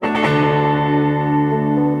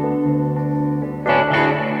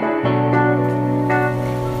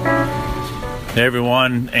Hey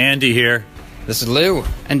everyone, Andy here. This is Lou.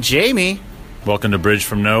 And Jamie. Welcome to Bridge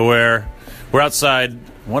from Nowhere. We're outside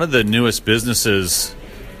one of the newest businesses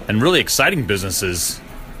and really exciting businesses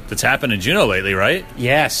that's happened in Juneau lately, right?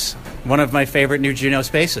 Yes, one of my favorite new Juneau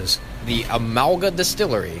spaces. The Amalga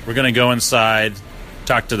Distillery. We're going to go inside,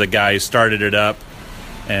 talk to the guy who started it up,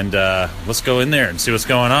 and let's go in there and see what's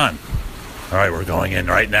going on. All right, we're going in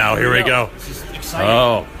right now. Here we go. This is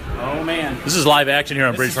exciting. Oh, man. this is live action here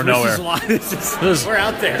on Bridge from Nowhere. We're out there.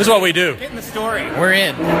 This is what we do. Getting the story. We're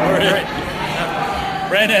in. Brandon,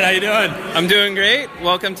 how you doing? I'm doing great.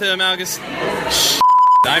 Welcome to Amalga's.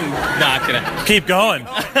 I'm not gonna Keep going.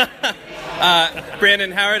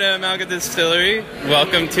 Brandon Howard at Amalga Distillery.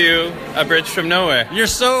 Welcome to A Bridge from Nowhere. You're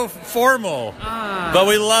so formal, but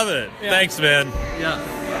we love it. Yeah. Thanks, man.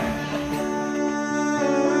 Yeah.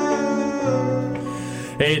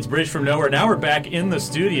 Hey, it's Bridge from Nowhere. Now we're back in the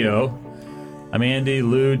studio. I'm Andy,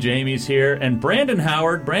 Lou, Jamie's here, and Brandon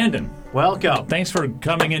Howard. Brandon, welcome. thanks for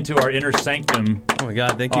coming into our inner sanctum. Oh my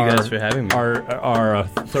God! Thank you guys for having me. Our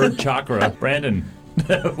third chakra. Brandon,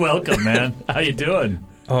 welcome, man. How you doing?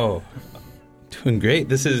 Oh, doing great.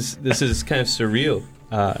 This is kind of surreal.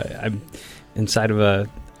 I'm inside of a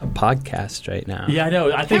podcast right now. Yeah, I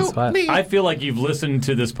know. I feel like you've listened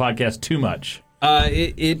to this podcast too much.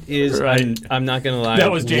 It is. Right. I'm not gonna lie. That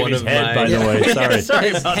was Jamie's head, by the way. Sorry. Sorry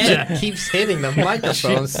about about that. His head keeps hitting the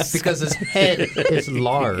microphones because his head is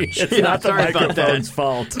large. It's not the sorry about microphone's that.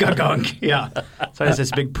 fault. Gunk. Yeah. So there's this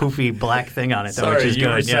big poofy black thing on it, though, which Sorry, is you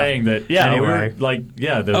good. were saying that. Yeah, Anyway.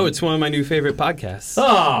 It's one of my new favorite podcasts.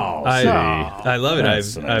 I love it.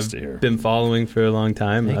 That's so nice to hear. I've been following for a long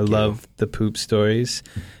time. Thank I you. love the poop stories.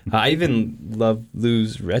 I even love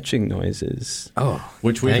Lou's retching noises. Oh,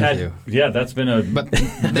 Which we've thank had. you. Yeah, that's been a. But they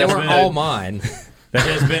that's were been all mine. That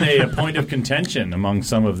has been a point of contention among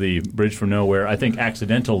some of the Bridge from Nowhere, I think,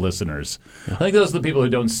 accidental listeners. I think those are the people who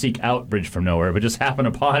don't seek out Bridge from Nowhere, but just happen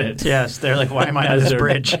upon it. Yes, they're like, why am I on As this they're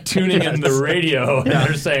bridge? tuning in the radio, and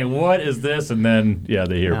they're saying, what is this? And then,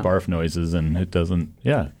 they hear Yeah. barf noises, and it doesn't,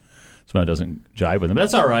 somehow it doesn't jive with them.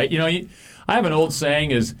 That's all right. I have an old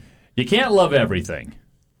saying is, you can't love everything.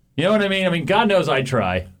 You know what I mean? I mean, God knows I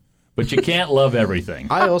try, but you can't love everything.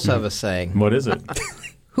 I also have a saying. What is it?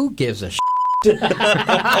 Who gives a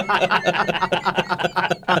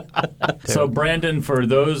So, Brandon, for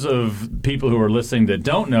those of people who are listening that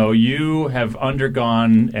don't know, you have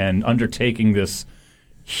undergone and undertaking this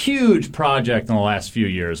huge project in the last few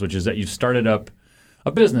years, which is that you've started up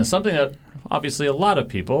a business, something that obviously a lot of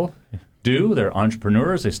people do. They're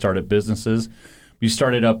entrepreneurs. They start up businesses. You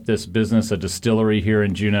started up this business, a distillery here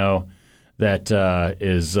in Juneau that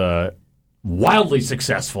is wildly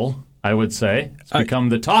successful, I would say. It's become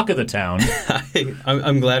the talk of the town.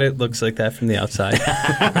 I'm glad it looks like that from the outside.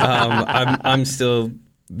 I'm still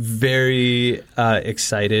very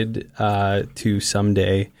excited to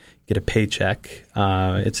someday get a paycheck.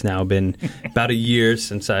 It's now been about a year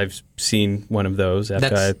since I've seen one of those.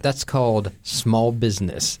 That's called small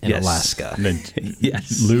business in Yes. Alaska.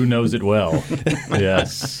 Yes. Lou knows it well.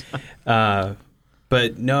 Yes.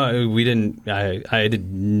 But no, we didn't. I did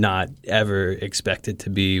not ever expect it to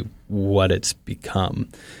be what it's become.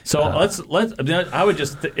 So let's. I would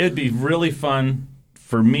just. It'd be really fun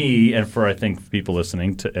for me and for I think people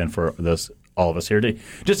listening to and for all of us here to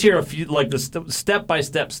just hear a few like the step by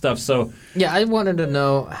step stuff. So Yeah, I wanted to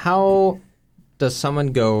know, how does someone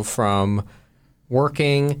go from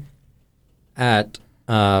working at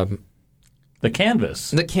the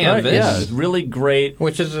Canvas. The Canvas. Right? Yeah, really great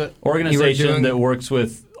which is a organization that works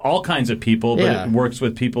with all kinds of people, but Yeah. it works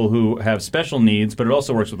with people who have special needs, but it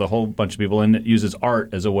also works with a whole bunch of people, and it uses art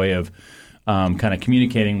as a way of kind of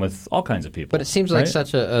communicating with all kinds of people. But it seems like right?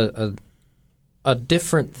 such a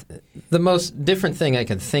different, the most different thing I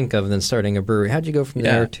can think of than starting a brewery. How'd you go from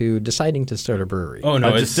there to deciding to start a brewery? Oh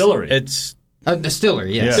no, A distillery. It's A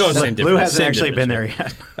distillery, yes. Yeah. no, same Lou difference, hasn't same actually been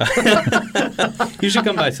difference. there yet. You should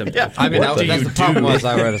come by sometime. I mean, What do that's you the problem do? was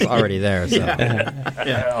I was already there, so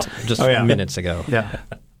Yeah. just Oh, yeah. minutes ago. Yeah.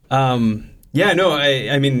 I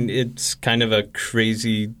mean, it's kind of a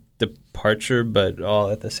crazy departure, but all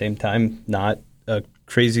at the same time, not a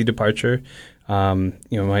crazy departure.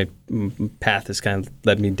 My path has kind of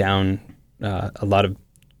led me down a lot of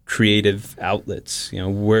creative outlets.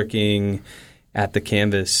 Working at the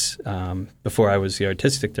Canvas, before I was the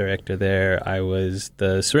artistic director there, I was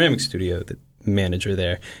the ceramic studio manager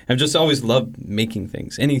there. I've just always loved making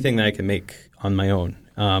things, anything that I can make on my own.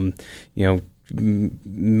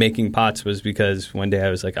 Making pots was because one day I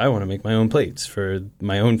was like, I want to make my own plates for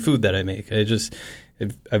my own food that I make. I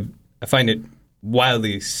find it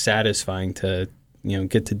wildly satisfying to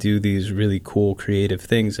get to do these really cool creative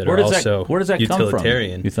things that Where are does also where does that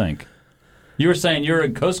utilitarian. come from, you think? You were saying you're a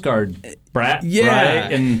Coast Guard brat, Yeah.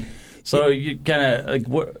 right? And so you kind of like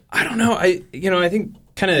what? I don't know. I think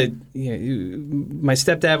kind of my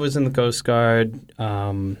stepdad was in the Coast Guard,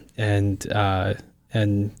 and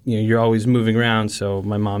you're always moving around. So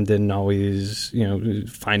my mom didn't always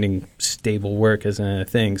finding stable work as a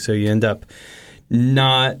thing. So you end up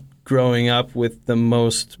not growing up with the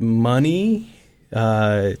most money,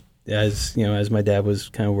 as my dad was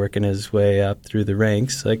kind of working his way up through the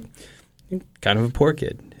ranks, like kind of a poor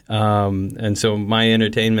kid. And so my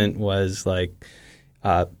entertainment was like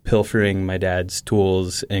pilfering my dad's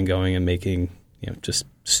tools and going and making just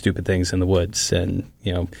stupid things in the woods, and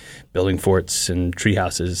building forts and tree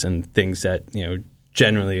houses and things that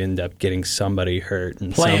generally end up getting somebody hurt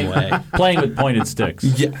in some way. Playing with pointed sticks.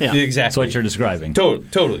 Yeah, exactly. That's what you're describing.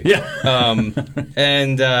 Totally. Yeah.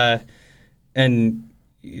 And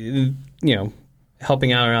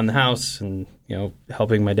helping out around the house and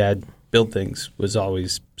helping my dad build things was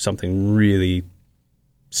always something really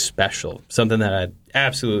special, something that I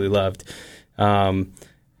absolutely loved, and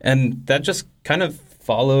that just kind of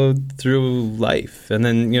followed through life. And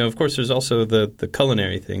then of course there's also the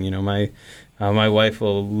culinary thing. My wife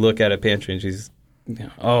will look at a pantry and she's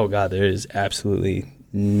oh God, there is absolutely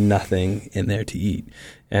nothing in there to eat.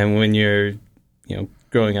 And when you're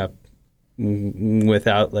growing up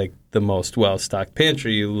without like the most well-stocked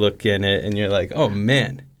pantry, you look in it and you're like, oh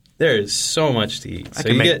man, there is so much to eat. I So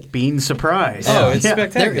can you make get bean surprise. oh, it's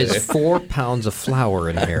spectacular. There is 4 pounds of flour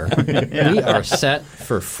in here. We are set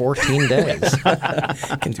for 14 days.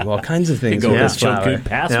 can do all kinds of things Go with yeah. this flour. Chunky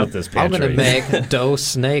pass Yep. with this I'm pantry. going to make dough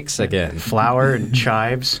snakes again. Flour and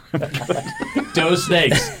chives. dough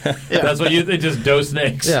snakes. That's what you think, just dough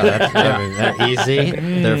snakes. Yeah, they're easy.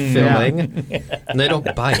 They're filling. And they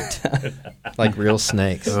don't bite like real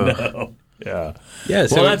snakes. No. Yeah. Yeah,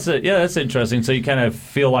 so Well, that's interesting. So you kind of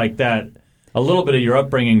feel like that. A little bit of your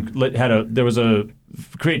upbringing there was a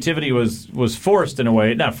creativity was forced in a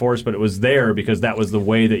way, not forced, but it was there because that was the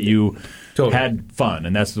way that you Totally. had fun,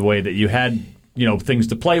 and that's the way that you had things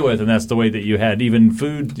to play with, and that's the way that you had even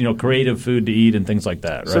food, creative food to eat and things like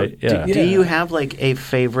that, right? So do you have like a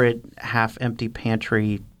favorite half-empty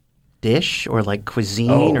pantry dish or like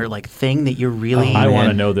cuisine or like thing that you're really I want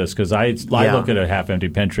to know this because I look at a half-empty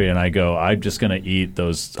pantry and I go, I'm just going to eat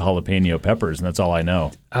those jalapeno peppers, and that's all I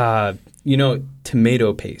know.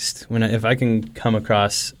 Tomato paste. If I can come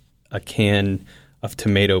across a can of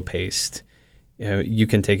tomato paste, you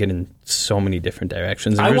can take it in so many different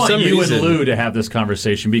directions. And I for want some you reason, and Lou to have this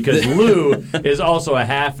conversation because Lou is also a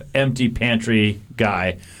half-empty pantry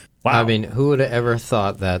guy. Wow. I mean, who would have ever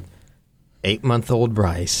thought that 8-month-old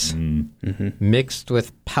rice mixed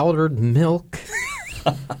with powdered milk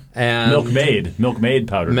and milk-made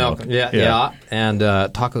powdered milk. Yeah. And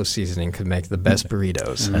taco seasoning could make the best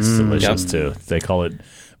burritos. That's delicious too. They call it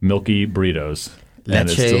milky burritos. And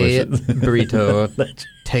it's Leche delicious. burrito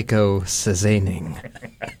taco seasoning.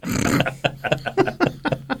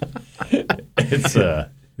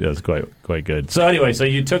 It's quite good. So anyway, so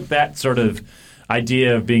you took that sort of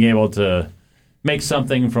idea of being able to make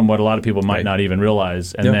something from what a lot of people might not even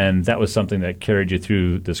realize, and then that was something that carried you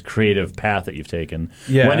through this creative path that you've taken.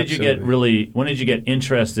 Yeah, when did you get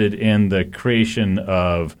interested in the creation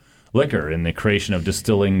of liquor and the creation of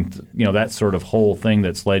distilling, that sort of whole thing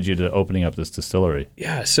that's led you to opening up this distillery?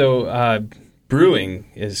 Yeah, so brewing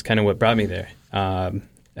is kind of what brought me there.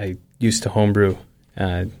 I used to homebrew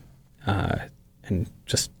and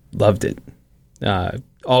just loved it.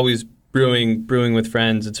 Always brewing with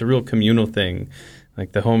friends. It's a real communal thing.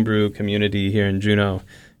 Like the homebrew community here in Juneau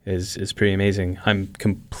is pretty amazing. I'm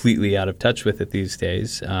completely out of touch with it these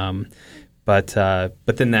days. But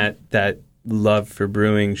then that love for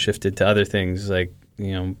brewing shifted to other things. Like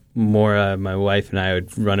Maura, my wife, and I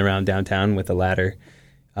would run around downtown with a ladder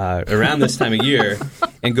around this time of year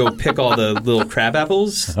and go pick all the little crab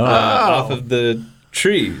apples off of the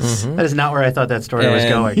trees. That is not where I thought that story was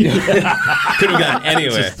going. Could have gone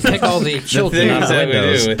anywhere. Pick all the children things out of that we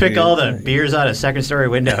windows. do with Pick all the beers out of second-story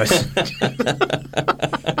windows.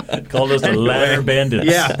 Call those the ladder bandits.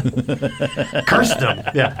 Yeah. Curse them.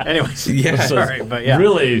 Yeah. Anyways. Yeah. Sorry, but yeah.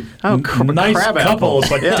 Really nice crab couple, apples.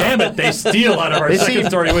 but damn it, they steal out of our They seem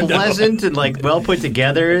second-story window. pleasant and like well put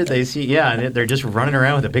together. They see, and they're just running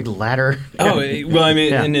around with a big ladder. Oh, well, I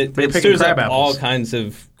mean, Yeah. and it They're picking stirs up crab apples. all kinds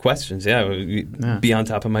of questions. Yeah, we'd be on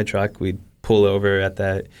top of my truck. We'd pull over at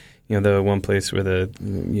that, the one place where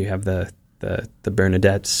you have the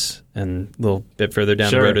Bernadettes, and a little bit further down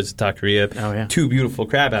Sure. the road is Taqueria. Oh, yeah. 2 beautiful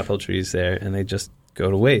crab apple trees there, and they just go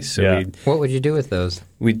to waste. So Yeah. What would you do with those?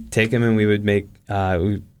 we'd take them and we would make,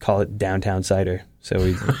 we call it downtown cider. So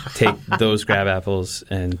we'd take those crab apples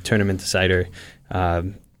and turn them into cider,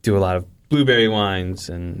 do a lot of blueberry wines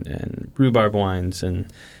and rhubarb wines.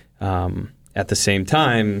 And at the same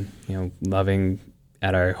time, loving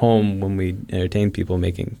at our home when we entertain people,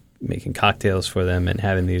 making cocktails for them and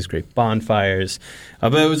having these great bonfires.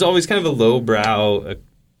 But it was always kind of a lowbrow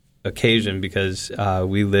occasion because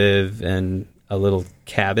we live in a little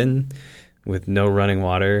cabin with no running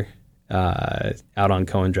water out on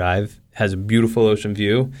Cohen Drive. Has a beautiful ocean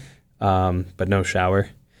view, but no shower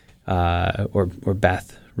or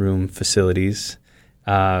bathroom facilities.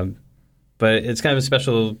 But it's kind of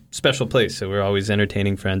a special place. So we're always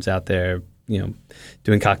entertaining friends out there,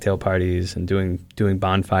 doing cocktail parties and doing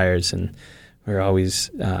bonfires, and we're always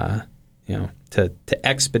to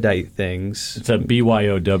expedite things. It's a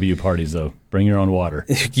BYOW parties, though. Bring your own water.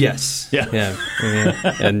 Yes. Yeah.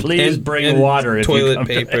 And Please bring water if you toilet come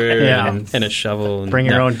to- paper and a shovel. Bring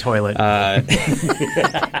your own toilet.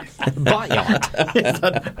 Bayat.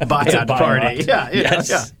 Bayat party.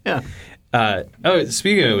 Yes. Yeah.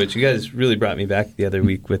 Speaking of which, you guys really brought me back the other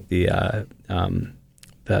week with the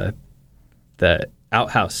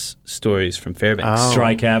outhouse stories from Fairbanks. Oh.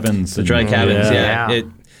 Dry cabins. The dry cabins, Yeah. yeah.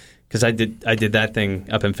 Because I did that thing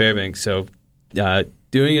up in Fairbanks, so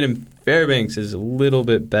doing it in Fairbanks is a little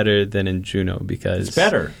bit better than in Juneau because It's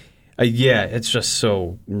better. Yeah, it's just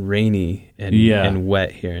so rainy and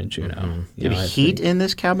wet here in Juneau. Do you have heat in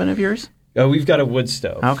this cabin of yours? Oh, we've got a wood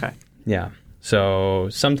stove. Okay. Yeah. So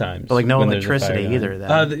sometimes, But no when there's a electricity fire either.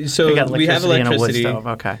 going. Then So we got we have electricity and a wood electricity. stove.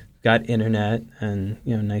 Okay. Got internet and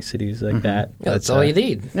niceties like that. That's But, all you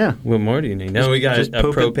need. Yeah. What more do you need? No, we got a just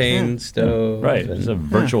poop it. propane stove. Right. and It's a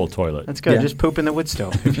virtual toilet. That's good. Yeah. Just poop in the wood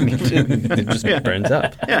stove if you need to. it just burns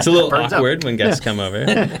up. Yeah, It's a little burns up. awkward when guests come over.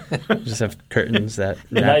 Just have curtains that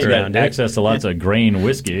And now wrap you around got it. access to lots of grain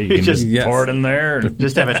whiskey. You can just Yes. pour it in there.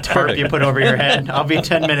 Just have a tarp you put over your head. I'll be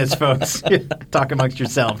 10 minutes, folks. Talk amongst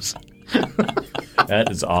yourselves. That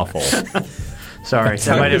is awful. Sorry, that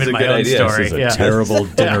Tarp might have is been a my good own idea. story. This is a terrible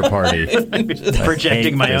dinner party. Just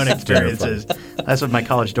projecting my hate own this experiences. That's what my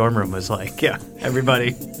college dorm room was like. Yeah,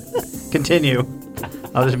 everybody, continue.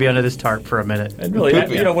 I'll just be under this tarp for a minute. And really,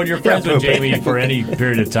 when you're friends with pooping. Jamie for any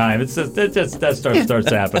period of time, it's just, that starts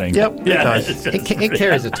happening. Yep, it Yeah. does. It's just It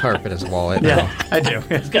carries a tarp in his wallet. Yeah, I do.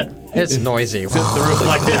 It's noisy. the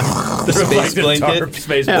reflective blanket. tarp,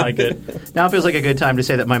 space Yeah. blanket. Now it feels like a good time to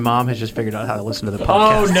say that my mom has just figured out how to listen to the Oh,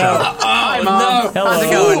 podcast. no. Hi, Mom. Hello. How's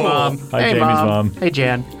it going, Mom? Hi, hey, Jamie's mom. Hey,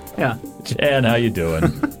 Jan. Yeah, Jan, how you doing?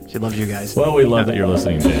 she loves you guys. Well, we love that you're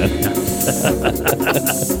listening, Jan.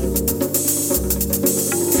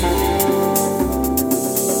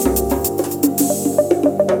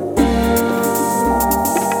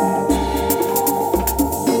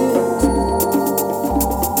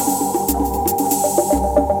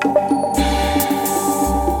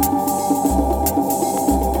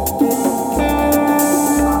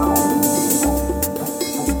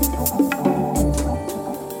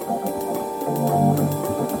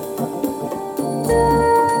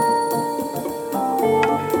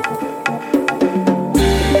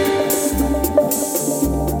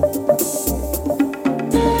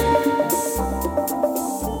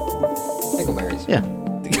 Pickleberries. Yeah,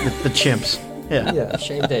 the chimps. Yeah, Yeah,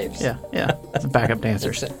 shave Dave's. yeah, yeah. It's a backup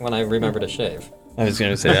dancers. When I remember to shave. I was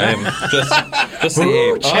going to say, I am just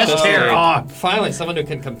the ape. Chest Just the hair ape. off. Finally, someone who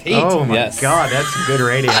can compete. Oh my Yes. God, that's good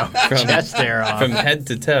radio. Chest hair off. From head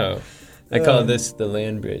to toe. I call this the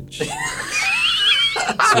land bridge.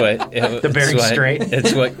 The Bering Strait.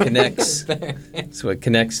 It's what connects. It's what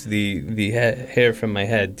connects the hair from my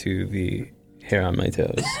head to the hair on my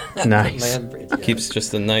toes. Nice. Land bridge, yeah. Keeps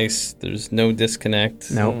just a nice. There's no disconnect.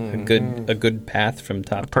 Nope. A good path from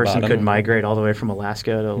top to Person bottom. could migrate all the way from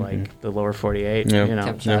Alaska to like the lower 48. Yeah. You know,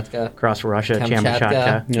 Kamchatka. across Russia, Kamchatka.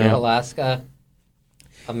 Kamchatka. Yeah. Alaska.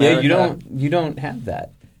 Yeah, America. you don't have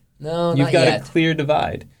that. No, You've not got yet. a clear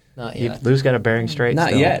divide. Not You- yet. Lou's got a Bering Strait. Not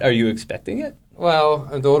still. yet. Are you expecting it? Well,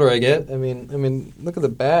 the older I get, I mean, look at the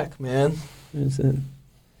back, man. Is it?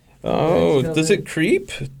 Oh, it's got does a- it creep?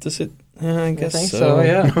 Does it? I guess think so. so,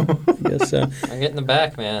 yeah. I guess so. I'm getting the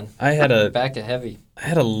back, man. I had a Back to heavy.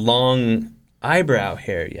 long eyebrow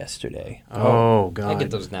hair yesterday. Oh I God,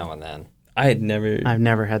 get those now and then. I had never I've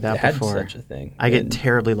never had that had before. such a thing. I get And-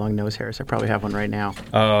 terribly long nose hairs. I probably have one right now.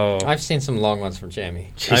 oh, I've seen some long ones from Jamie.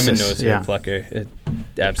 I'm a Jesus, nose hair yeah. plucker. It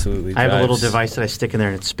absolutely. I have a little drives- device that I stick in there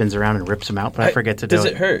and it spins around and rips them out, but I forget to do Does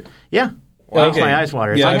it. it hurt? Yeah, Wow. makes my eyes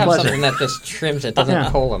water. It's Yeah, I have unpleasant. something that just trims it, doesn't Yeah.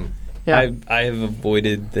 pull them. Yeah. I have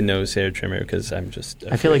avoided the nose hair trimmer because I'm just.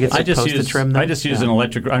 I feel like it's I just supposed use to trim them. I just use an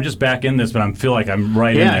electric. I'm just back in this, but I feel like I'm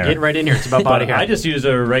right in there. get right in here. It's about But body hair. I just use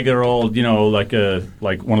a regular old, like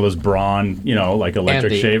one of those brawn, like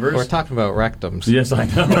electric Andy, shavers. We're talking about rectums. Yes, I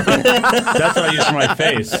know. That's what I use for my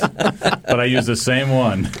face. But I use the same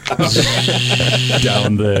one.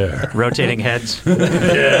 Down there. Rotating heads.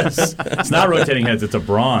 Yes. It's not rotating heads, it's a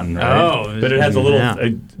brawn, right? Oh, but it has a little yeah.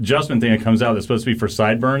 adjustment thing that comes out that's supposed to be for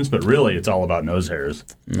sideburns, but really it's all about nose hairs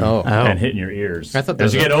Oh. and hitting your ears. I thought As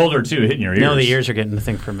those you were- get older, too, hitting your ears. No, the ears are getting the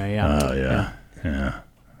thing for me. Yeah. Oh, yeah.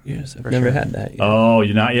 Yes, I've never had that yet. Oh,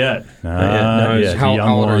 you're not yet. Not yet. No, yet. How, Young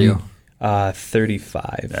how old are one. you?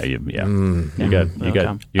 35. Yeah, you got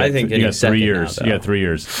I think any 3 second years. now, You got though. 3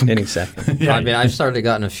 years. Any second. I mean, I've started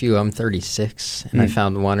gotten a few. I'm 36, and I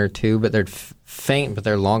found one or two, but they're faint, but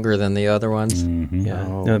they're longer than the other ones. Yeah.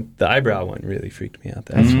 Oh. No, the eyebrow one really freaked me out.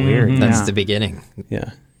 That's weird. That's yeah. the beginning.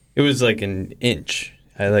 Yeah. It was like an inch.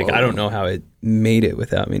 I don't know how it made it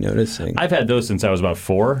without me noticing. I've had those since I was about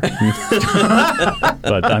 4.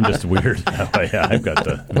 But I'm just weird. Yeah, I've got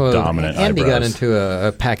the dominant Andy got eyebrows. into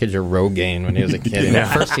a package of Rogaine when he was a kid. And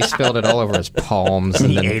at first, he spilled it all over his palms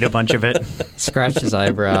and He then ate a bunch of it. scratched his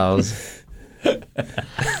eyebrows. We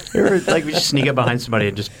just sneak up behind somebody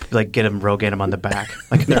and just get them, Rogaine them on the back,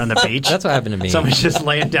 like they're on the beach. That's what happened to me. Somebody's just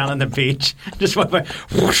laying down on the beach, just walk by,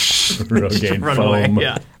 whoosh, Rogaine just run foam. away.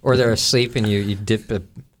 Yeah. Or they're asleep and you dip a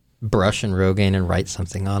brush in Rogaine and write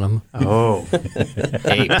something on them. Oh,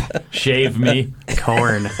 Ape. Shave me.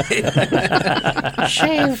 corn.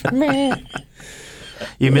 Shave me.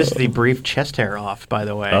 You missed the brief chest hair off, by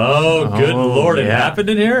the way. Oh, good Oh, Lord. It yeah. happened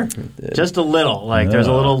in here? Just a little. There's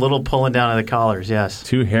a little pulling down of the collars. Yes.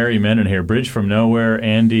 2 hairy men in here. Bridge from Nowhere,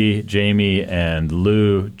 Andy, Jamie, and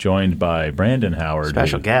Lou, joined by Brandon Howard.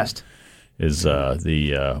 Special who guest. is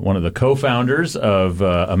one of the co-founders of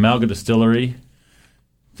Amalga Distillery.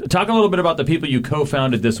 Talk a little bit about the people you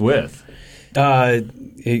co-founded this with.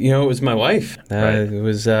 It was my wife. Right. It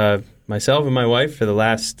was myself and my wife for the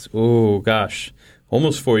last,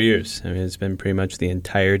 almost 4 years. I mean, it's been pretty much the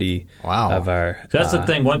entirety Wow. of our That's the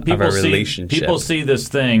thing. When of people our see relationship. this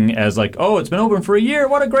thing as like, oh, it's been open for a year.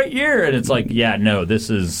 What a great year! And it's like, yeah, no, this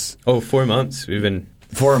is 4 months. We've been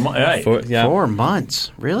 4 months. Right. 4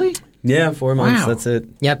 months. Really? 4 months. Wow. That's it.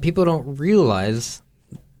 Yeah, people don't realize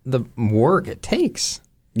the work it takes.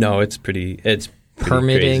 No, it's pretty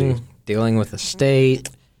Permitting, crazy. dealing with the state,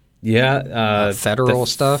 Yeah, federal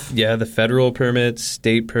stuff. Yeah, the federal permits,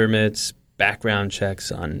 state permits, background checks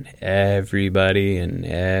on everybody and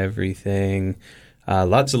everything.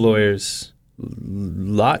 Lots of lawyers,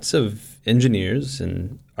 lots of engineers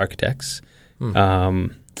and architects,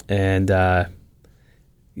 and it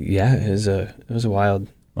was a wild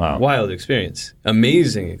experience,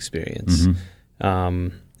 amazing experience,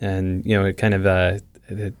 and it kind of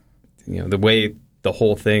the way the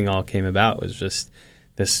whole thing all came about was just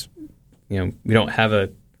this. We don't have a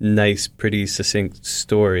nice, pretty, succinct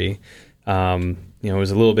story. It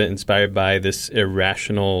was a little bit inspired by this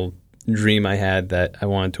irrational dream I had that I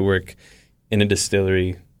wanted to work in a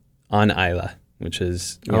distillery on Islay, which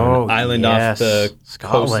is an island off the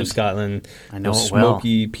coast of Scotland. I know with it well.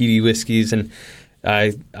 smoky, peaty whiskeys, and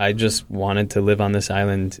I just wanted to live on this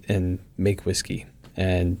island and make whiskey.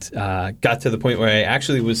 And got to the point where I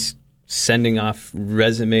actually was sending off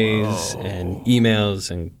resumes and emails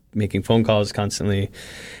and making phone calls constantly.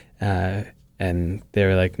 And they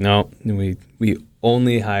were like, no, we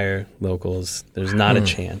only hire locals. There's not a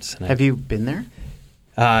chance. And Have you been there?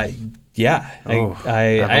 yeah. I've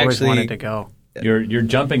always actually wanted to go. You're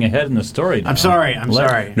jumping ahead in the story now. I'm sorry.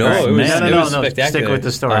 Sorry. No, All right. it was- no, it was no. spectacular. Stick with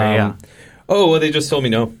the story. Yeah. Oh, well, they just told me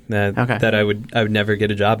no, that Okay. that I would never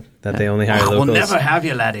get a job, that they only hire locals. We'll never have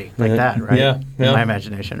you, laddie. Like that, right? Yeah, In yeah. my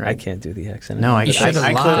imagination, right? I can't do the accent. No, I You should have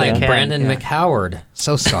I clearly lied. can. Brandon yeah. McHoward.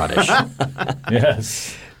 So Scottish.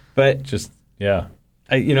 Yes. But Just, yeah.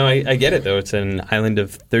 I get it, though. It's an island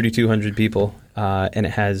of 3,200 people, and it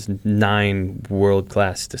has 9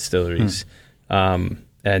 world-class distilleries.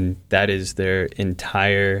 And that is their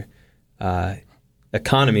entire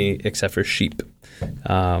economy except for sheep.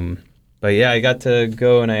 But yeah, I got to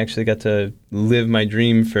go, and I actually got to live my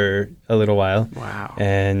dream for a little while. Wow.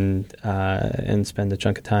 And spend a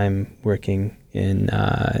chunk of time working in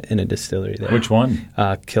a distillery there. Which one?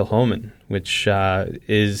 Kilchoman, which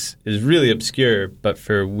is really obscure, but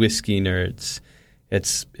for whiskey nerds,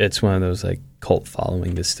 it's one of those like cult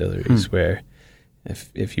following distilleries where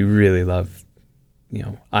if you really love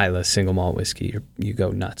Isla single malt whiskey, you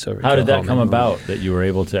go nuts over. How did that Kilchoman. come about that you were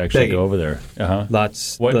able to actually Begging. go over there? Uh-huh.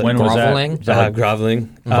 Lots. When was Groveling? that? Was that like Groveling.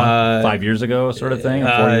 5 years ago, sort of thing? Or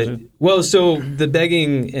 4 years ago? Well, so the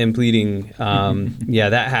begging and pleading,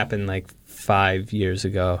 that happened like 5 years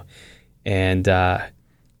ago, and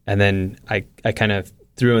then I kind of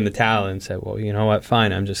threw in the towel and said, well, you know what,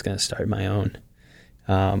 fine, I'm just going to start my own,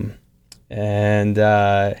 and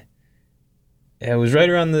it was right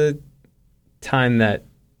around the time that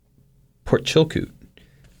Port Chilkoot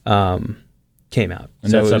came out,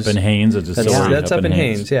 And that's up in Haines. It's a distillery that's up in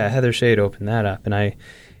Haines. Yeah, Heather Shade opened that up, and I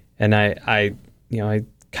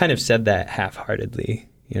kind of said that half-heartedly.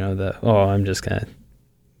 I'm just gonna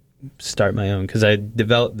start my own, because I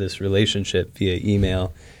developed this relationship via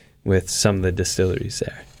email with some of the distilleries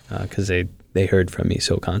there, because they heard from me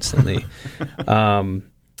so constantly.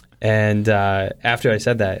 And after I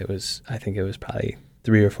said that, I think it was probably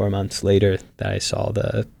 3 or 4 months later that I saw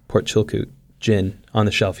the Port Chilkoot gin on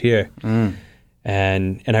the shelf here.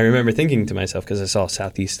 And I remember thinking to myself, because I saw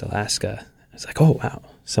Southeast Alaska, I was like, oh, wow,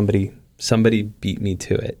 somebody beat me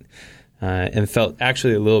to it. And felt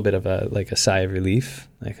actually a little bit of a sigh of relief,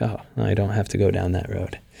 like, oh, I don't have to go down that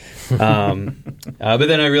road. But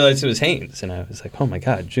then I realized it was Haines, and I was like, oh my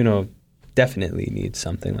God, Juneau definitely needs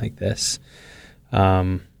something like this.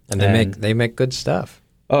 And they make good stuff.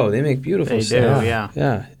 Oh, they make beautiful They stuff. do, yeah.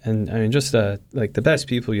 Yeah, and I mean, just like the best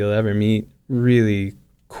people you'll ever meet. Really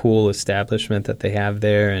cool establishment that they have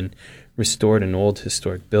there, and restored an old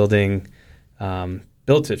historic building.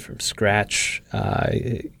 Built it from scratch.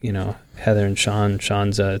 Heather and Sean.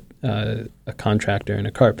 Sean's a contractor and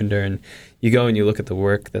a carpenter, and you go and you look at the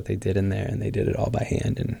work that they did in there, and they did it all by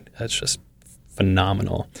hand, and that's just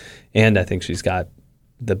phenomenal. And I think she's got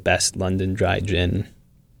the best London dry gin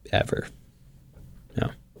ever.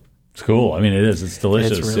 Yeah. It's cool. I mean, it is. It's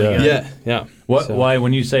delicious. It's really good. Yeah. Why,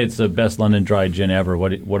 when you say it's the best London dry gin ever,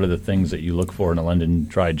 what are the things that you look for in a London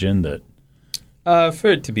dry gin that? For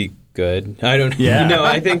it to be good, I don't. Yeah.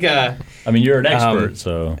 I think. I mean, you're an expert,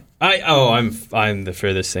 so. I'm the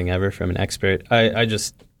furthest thing ever from an expert. I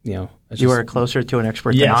just. You are closer to an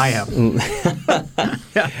expert than I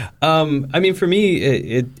am. I mean, for me,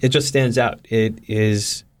 it just stands out. It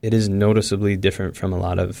is noticeably different from a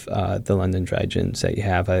lot of the London dry gins that you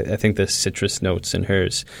have. I think the citrus notes in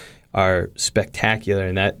hers are spectacular,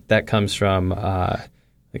 and that comes from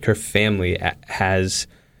like her family has.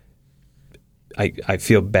 I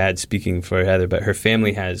feel bad speaking for Heather, but her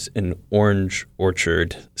family has an orange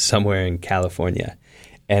orchard somewhere in California,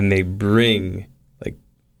 and they bring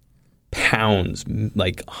pounds,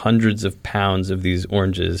 like hundreds of pounds of these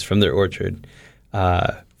oranges from their orchard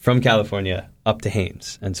from California up to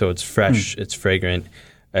Haines. And so it's fresh, it's fragrant.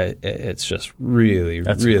 It's just really,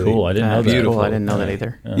 That's really cool. I didn't know that. beautiful. Cool. I didn't know that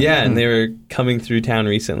either. Yeah, and they were coming through town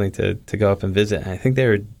recently to go up and visit. And I think they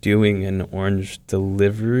were doing an orange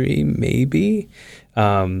delivery, maybe.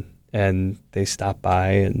 And they stopped by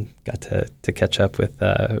and got to catch up with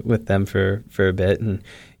them for a bit. And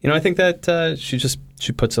I think that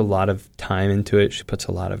she puts a lot of time into it. She puts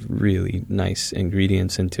a lot of really nice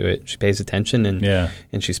ingredients into it. She pays attention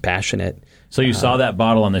and she's passionate. So you saw that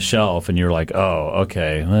bottle on the shelf, and you're like, oh,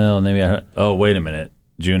 okay, well, maybe wait a minute,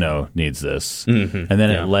 Juneau needs this. Mm-hmm. And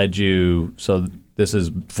then it led you, so this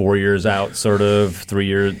is 4 years out, sort of, 3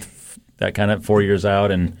 years, that kind of 4 years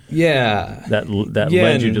out, and that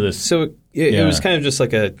led you to this. So it was kind of just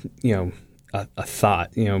like a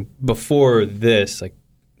thought. Before this, like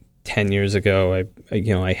 10 years ago,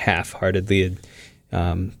 I half-heartedly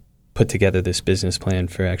had put together this business plan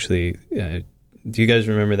for actually. Do you guys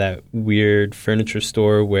remember that weird furniture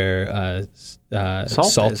store where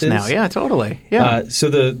Salt is now? Yeah, totally. Yeah. So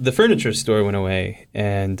the furniture store went away,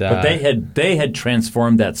 and but they had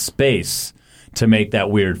transformed that space to make that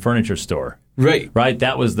weird furniture store. Right.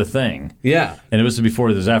 That was the thing. Yeah. And it was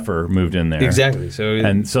before the Zephyr moved in there. Exactly. So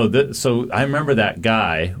I remember that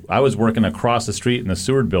guy. I was working across the street in the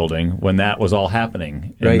Seward building when that was all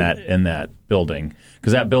happening in that building,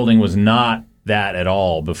 because that building was not that at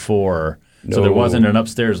all before. No. So there wasn't an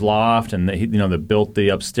upstairs loft, and they built the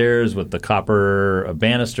upstairs with the copper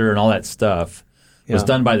banister and all that stuff. It was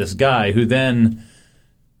done by this guy who then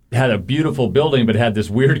had a beautiful building, but had this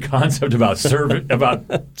weird concept about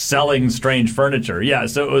selling strange furniture. Yeah,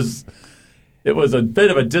 so it was a bit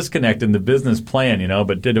of a disconnect in the business plan,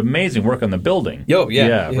 but did amazing work on the building.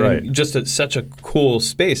 Yeah, right. Just such a cool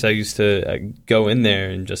space. I used to go in there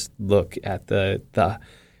and just look at the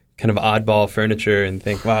kind of oddball furniture and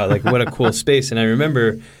think, wow, like what a cool space. And I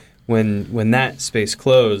remember when that space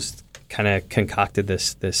closed, kind of concocted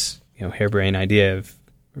this harebrained idea of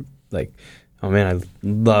like, oh man, I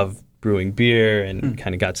love brewing beer and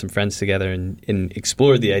kind of got some friends together and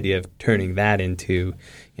explored the idea of turning that into,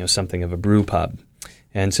 something of a brew pub.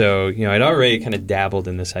 And so, I'd already kind of dabbled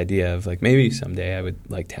in this idea of like maybe someday I would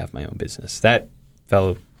like to have my own business. That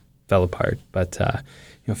fell apart. But,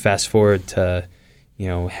 fast forward to,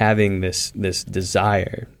 having this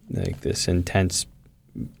desire, like this intense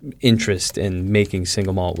interest in making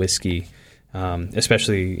single malt whiskey,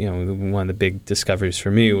 especially, one of the big discoveries for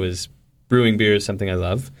me was brewing beer is something I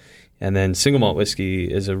love. And then single malt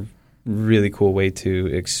whiskey is a really cool way to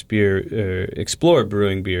explore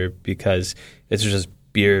brewing beer because it's just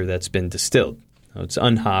beer that's been distilled. It's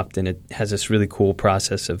unhopped, and it has this really cool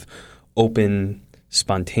process of open,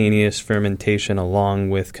 spontaneous fermentation along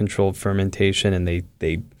with controlled fermentation, and they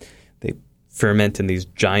ferment in these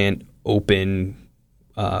giant open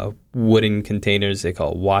wooden containers they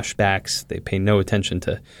call washbacks. They pay no attention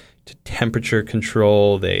to temperature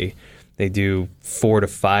control. They do 4 to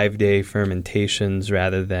 5 day fermentations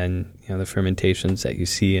rather than the fermentations that you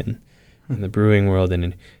see in the brewing world.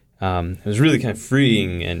 And it was really kind of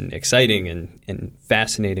freeing and exciting and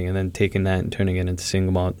fascinating. And then taking that and turning it into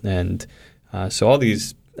single malt. And so all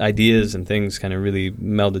these ideas and things kind of really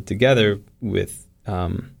melded together with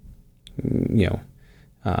having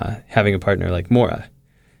a partner like Mora,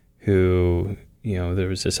 who there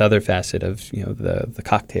was this other facet of the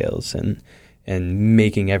cocktails and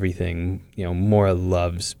making everything. Mora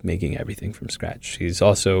loves making everything from scratch. She's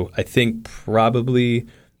also, I think, probably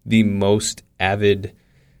the most avid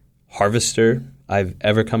harvester I've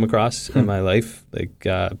ever come across in my life. Like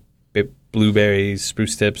blueberries,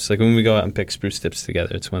 spruce tips. Like when we go out and pick spruce tips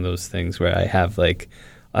together, it's one of those things where I have a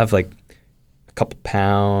couple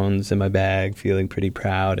pounds in my bag, feeling pretty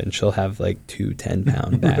proud, and she'll have like 2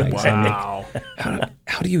 10-pound bags. Wow.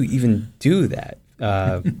 How do you even do that?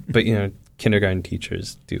 But kindergarten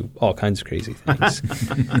teachers do all kinds of crazy things.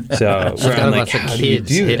 So She's got I'm a like, bunch of how do you kids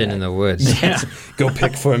do hidden that? in the woods. Go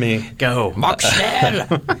pick for me. Go. Mark Schnell!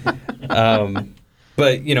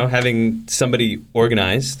 But having somebody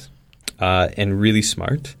organized and really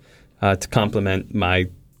smart to complement my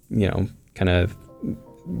kind of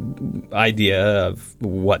idea of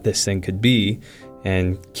what this thing could be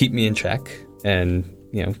and keep me in check and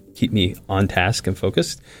keep me on task and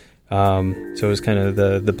focused. So it was kind of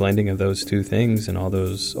the blending of those two things, and all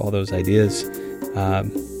those ideas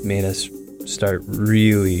made us start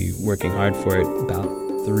really working hard for it about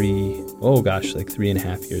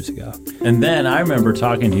 3.5 years ago. And then I remember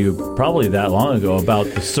talking to you probably that long ago about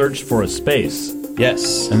the search for a space.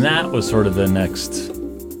 Yes. And that was sort of the next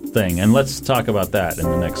thing. And let's talk about that in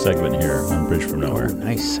the next segment here on Bridge from Nowhere.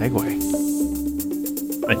 Nice segue.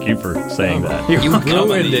 Thank you for saying that. You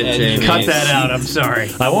ruined it, Jamie. Cut that out. I'm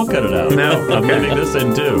sorry. I won't cut it out. No? I'm Okay. leaving this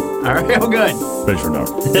in too. All right. Oh, good. Bridge from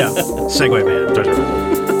Nowhere. Yeah. Segue, man.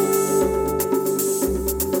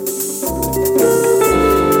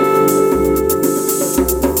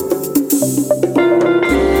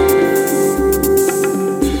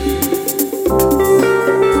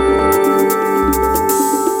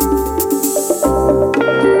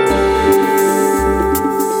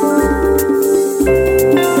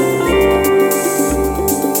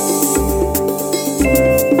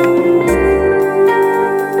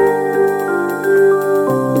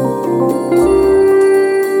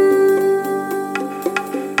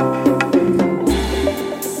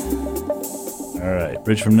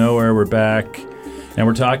 Bridge from Nowhere, we're back. And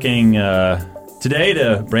we're talking today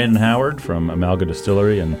to Brandon Howard from Amalga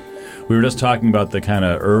Distillery. And we were just talking about the kind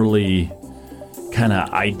of early kind of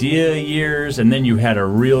idea years. And then you had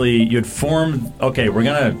you'd formed, okay, we're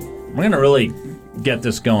gonna really get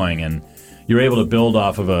this going. And you were able to build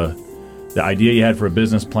off of the idea you had for a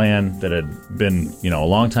business plan that had been, a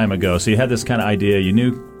long time ago. So you had this kind of idea. You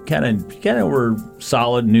knew kind of were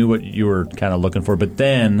solid, knew what you were kind of looking for. But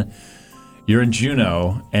then you're in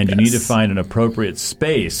Juneau, and you need to find an appropriate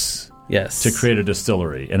space to create a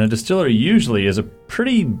distillery. And a distillery usually is a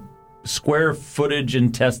pretty square footage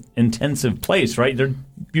intensive place, right? They're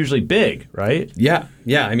usually big, right? Yeah.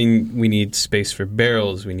 I mean, we need space for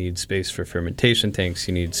barrels. We need space for fermentation tanks.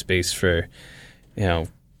 You need space for,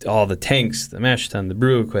 all the tanks, the mash tun, the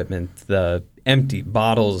brew equipment, the empty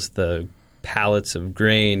bottles, the pallets of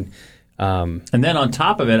grain. And then on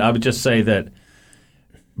top of it, I would just say that,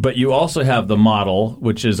 but you also have the model,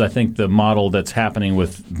 which is, I think, the model that's happening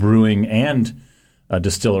with brewing and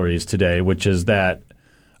distilleries today, which is that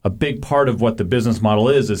a big part of what the business model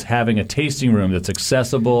is having a tasting room that's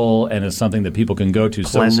accessible and is something that people can go to.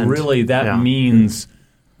 Pleasant. So really that means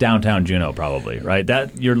downtown Juneau probably, right?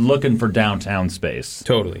 That you're looking for downtown space.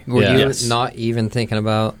 Totally. Were you Yes. not even thinking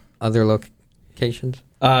about other locations?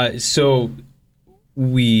 So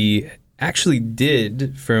we actually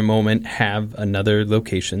did, for a moment, have another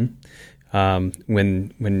location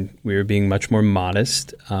when we were being much more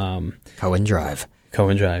modest. Cohen Drive.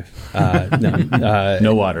 Cohen Drive.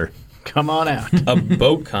 No water. Come on out. A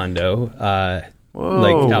boat condo,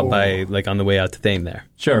 like out by, like on the way out to Thame there.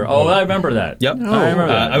 Sure. Oh, I remember that. Yep. I remember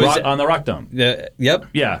that. I was on the Rock Dome. Yep.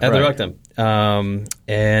 Yeah, At the right. Rock Dome.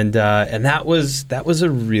 And that was a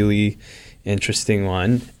really interesting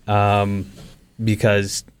one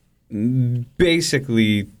because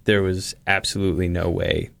basically there was absolutely no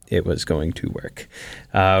way it was going to work.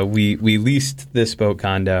 We leased this boat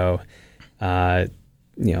condo, talked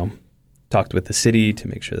with the city to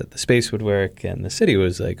make sure that the space would work, and the city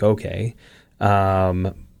was like, okay.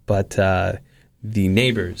 But the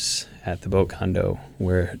neighbors at the boat condo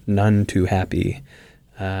were none too happy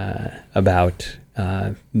about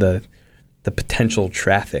the potential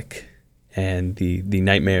traffic and the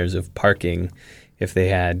nightmares of parking if they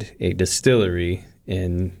had a distillery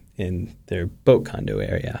in their boat condo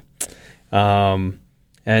area.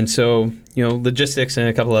 And so, logistics and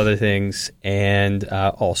a couple other things, and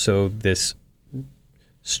also this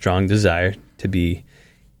strong desire to be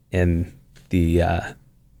in the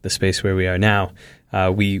space where we are now.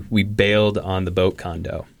 We bailed on the boat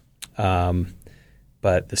condo.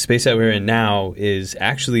 But the space that we're in now is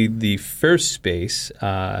actually the first space.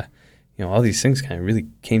 All these things kind of really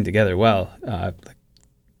came together well.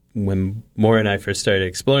 When Maura and I first started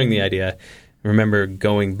exploring the idea, I remember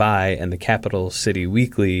going by and the Capital City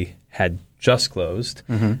Weekly had just closed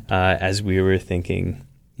as we were thinking,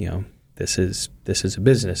 this is a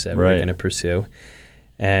business that we're going to pursue.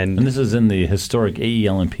 And this is in the historic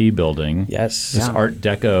AEL&P building. Yes. This Art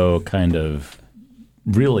Deco kind of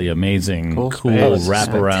really amazing, cool space.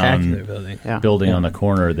 wraparound building on the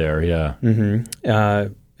corner there. Yeah.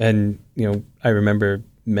 Mm-hmm. And I remember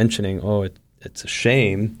mentioning, it's a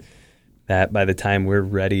shame that by the time we're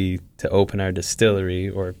ready to open our distillery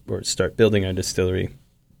or start building our distillery,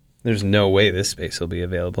 there's no way this space will be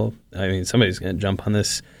available. I mean, somebody's going to jump on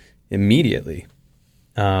this immediately.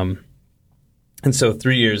 And so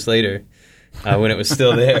 3 years later, when it was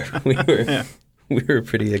still there, we were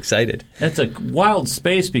pretty excited. It's a wild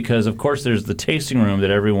space because, of course, there's the tasting room that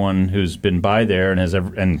everyone who's been by there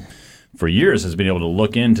and for years has been able to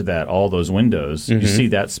look into all those windows. You see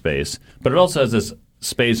that space. But it also has this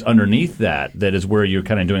space underneath that is where you're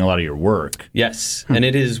kind of doing a lot of your work. Yes, and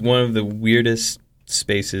it is one of the weirdest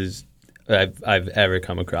spaces I've ever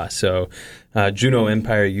come across. So Juneau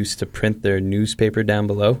Empire used to print their newspaper down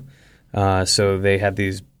below. So they had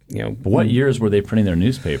these, What years were they printing their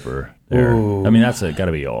newspaper there? Ooh. I mean, that's got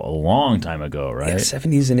to be a long time ago, right? Yeah,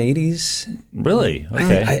 70s and 80s. Really?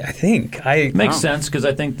 Okay. I think. Makes sense because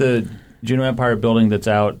I think the Juneau Empire building that's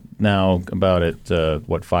out now about at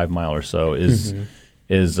 5 Mile or so is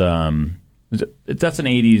that's an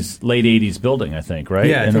late 80s building, I think, right?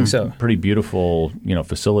 Yeah, I think so. Pretty beautiful,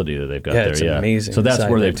 facility that they've got there. It's amazing. So that's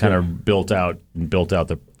inside where there, they've kind of built out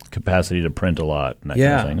the capacity to print a lot and that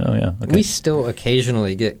kind of thing. Oh yeah. Okay. We still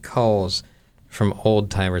occasionally get calls from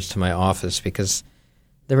old timers to my office because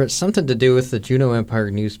there was something to do with the Juneau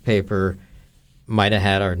Empire newspaper might have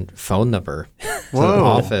had our phone number to the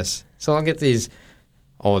office. So I'll get these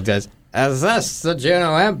old guys. Is this the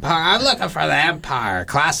Juneau Empire? I'm looking for the Empire.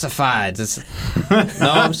 Classifieds.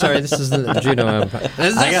 No, I'm sorry. This is the Juneau Empire.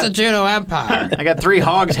 Is this the Juneau Empire? I got 3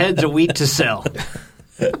 hogsheads of wheat to sell.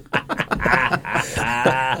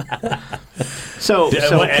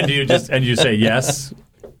 And you say yes?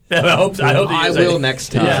 I hope I will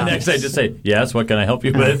next time. Yeah, next I just say yes. What can I help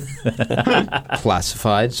you with?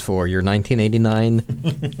 Classifieds for your 1989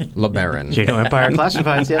 LeBaron. Juneau Empire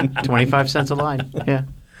Classifieds, 25 cents a line. Yeah.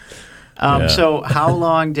 So how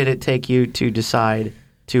long did it take you to decide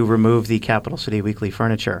to remove the Capital City Weekly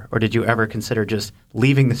furniture? Or did you ever consider just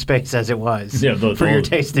leaving the space as it was for your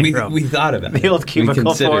tasting room? We thought about it. The old cubicle we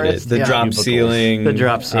considered forest. it. The drop ceiling. The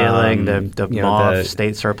drop ceiling, the mauve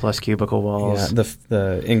state surplus cubicle walls. Yeah,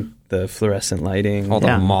 the fluorescent lighting. All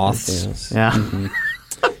the moths. Yeah. Mm-hmm.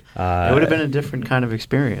 It would have been a different kind of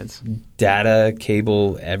experience. Data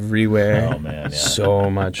cable everywhere. Oh, man. Yeah.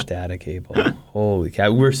 So much data cable. Holy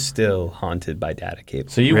cow. We're still haunted by data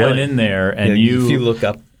cable. So you went in there and if you look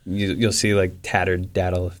up, you'll see like tattered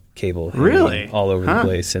data cable all over the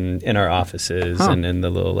place in our offices and in the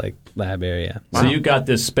little like lab area. So you got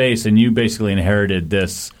this space and you basically inherited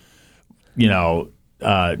this,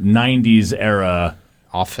 90s era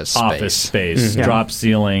office space. Drop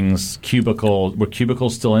ceilings, cubicle. Were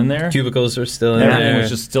cubicles still in there? Cubicles are still in Everything there. was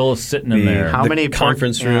just still sitting in there. How many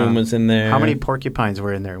conference room was in there. How many porcupines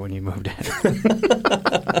were in there when you moved in?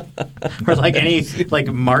 Or like any like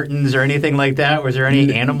martins or anything like that? Was there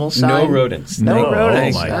any animal sign? No rodents. No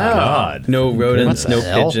rodents. Oh my Oh. God. No rodents. What the No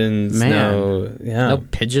hell? pigeons. Man. No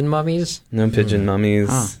pigeon mummies? No pigeon mummies.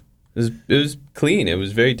 Huh. It was clean. It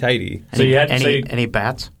was very tidy. So you had any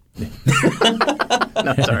bats? No,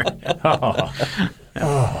 sorry.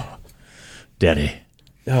 Daddy.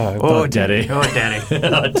 Oh, Daddy. Oh, daddy.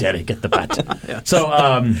 Oh, Daddy, get the bat.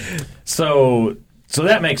 So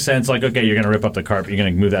that makes sense. Like, okay, you're going to rip up the carpet, you're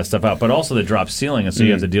going to move that stuff out, but also the drop ceiling, and so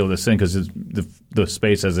you have to deal with this thing because the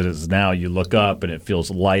space as it is now, you look up and it feels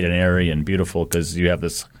light and airy and beautiful because you have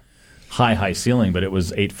this high ceiling, but it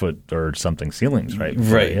was 8 foot or something ceilings, right?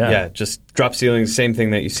 Right. Yeah. Just drop ceilings. Same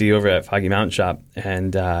thing that you see over at Foggy Mountain Shop.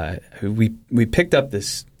 And we picked up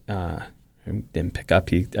this. Didn't pick up.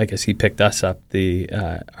 I guess he picked us up.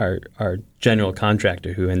 Our general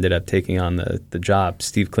contractor who ended up taking on the job,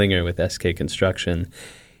 Steve Klinger with SK Construction,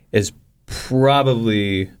 is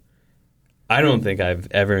probably. I don't think I've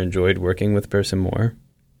ever enjoyed working with a person more.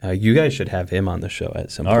 You guys should have him on the show at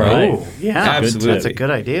some point. All right. Oh, yeah. Absolutely. That's a good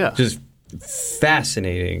idea. Just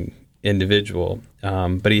fascinating individual.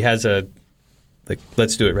 But he has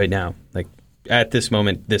let's do it right now. Like, at this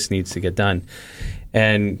moment, this needs to get done.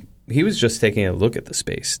 And he was just taking a look at the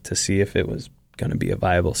space to see if it was going to be a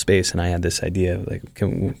viable space. And I had this idea of, like,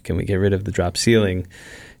 can we get rid of the drop ceiling?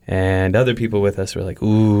 And other people with us were like,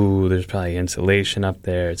 ooh, there's probably insulation up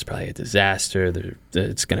there. It's probably a disaster.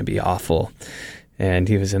 It's going to be awful. And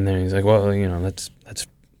he was in there and he's like, well,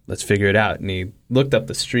 let's figure it out. And he looked up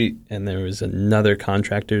the street and there was another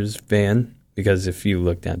contractor's van, because if you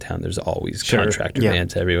look downtown, there's always contractor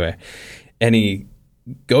vans everywhere. And he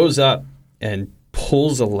goes up and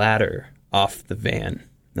pulls a ladder off the van.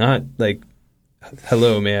 Not like,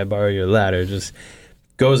 hello, may I borrow your ladder? Just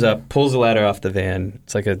goes up, pulls a ladder off the van.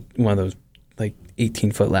 It's like one of those like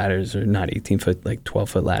 18-foot ladders, or not 18-foot, like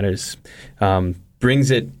 12-foot ladders.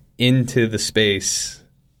 Brings it into the space,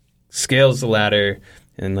 scales the ladder,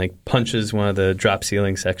 and like punches one of the drop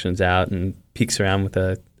ceiling sections out and peeks around with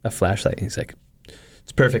a flashlight. And he's like,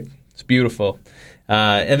 it's perfect. It's beautiful.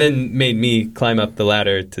 And then made me climb up the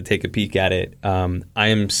ladder to take a peek at it. I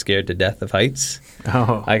am scared to death of heights.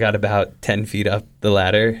 Oh. I got about 10 feet up the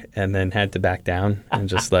ladder and then had to back down and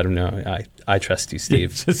just let him know, I trust you,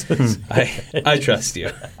 Steve. I trust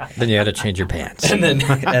you. Then you had to change your pants. And then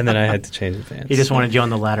I had to change the pants. He just wanted you on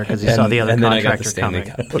the ladder because he saw the other and then I got the contractor Stanley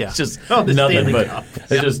coming. Cup. Yeah. It's just the nothing Stanley but Cup.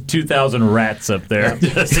 there's just 2,000 rats up there.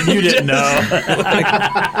 Just, and you didn't know.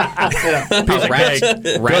 Piece of cake.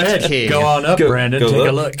 Go ahead. King. Go on up, Brandon. Go Take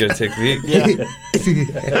a look. Go take a peek.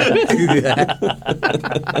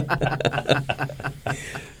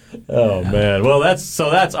 Oh man. Well, that's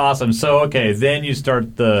awesome. So okay, then you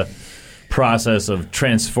start the process of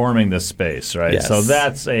transforming the space, right? Yes. So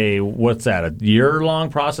that's what's that? A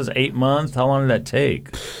year-long process? 8 months? How long did that take?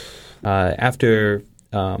 After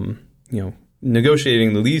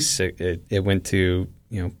negotiating the lease, it went to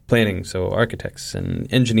planning, so architects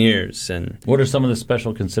and engineers. And What are some of the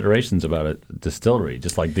special considerations about a distillery?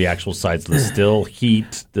 Just like the actual size of the still,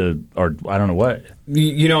 heat, or I don't know what.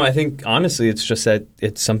 I think honestly, it's just that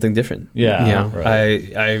it's something different. Yeah,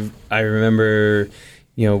 right. I remember,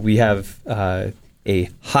 we have a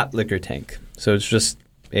hot liquor tank, so it's just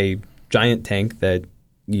a giant tank that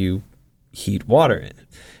you heat water in.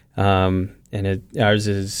 And ours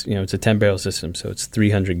is, it's a 10-barrel system, so it's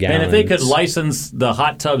 300 gallons. And if they could license the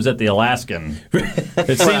hot tubs at the Alaskan,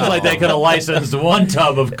 it seems like they could have licensed one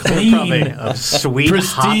tub of clean, Of sweet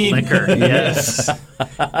pristine hot liquor. Yes.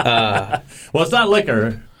 Well, it's not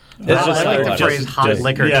liquor. It's I just like hot the water. phrase hot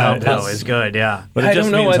liquor yeah, tub, though, it's- is good, yeah. But it I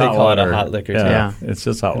just don't know means why they hot call it a water. hot liquor Yeah, tank. it's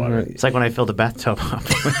just hot water. It's like when I filled the bathtub up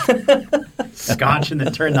with scotch and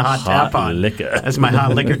then turned the hot tap on. liquor. That's my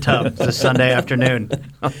hot liquor tub. It's a Sunday afternoon.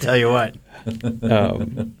 I'll tell you what.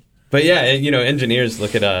 But yeah, engineers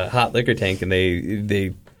look at a hot liquor tank and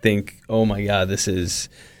they think, oh my God, this is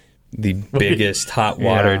the biggest hot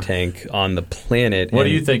water Yeah. tank on the planet. What are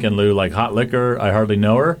And you thinking, Lou? Like hot liquor? I hardly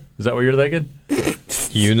know her. Is that what you're thinking?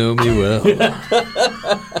 You know me well.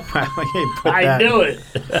 I knew it.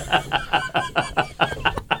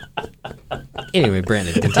 Anyway,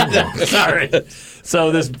 Brandon, continue. Sorry.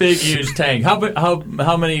 So this big, huge tank.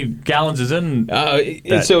 How many gallons is in?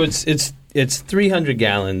 So it's 300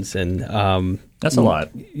 gallons, and That's a lot.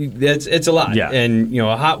 it's a lot. Yeah. And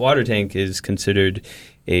a hot water tank is considered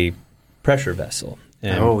a pressure vessel.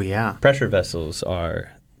 And Oh, yeah. pressure vessels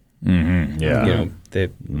are Yeah. they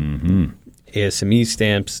ASME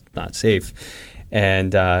stamps, not safe.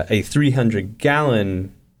 And a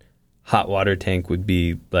 300-gallon hot water tank would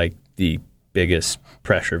be like the biggest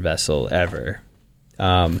pressure vessel ever.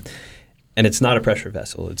 and it's not a pressure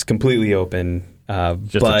vessel. It's completely open.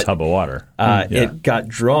 Just a tub of water. It got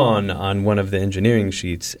drawn on one of the engineering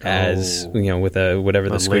sheets as with whatever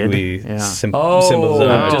the squiggly symbols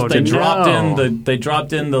are. Just they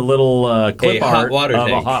dropped in the little clip art hot water of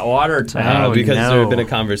tank. a hot water tank. Because there had been a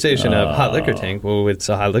conversation of hot liquor tank. Well, it's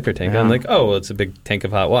a hot liquor tank. I'm like, it's a big tank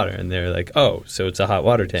of hot water, and they're like, so it's a hot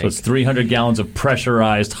water tank. So it's 300 gallons of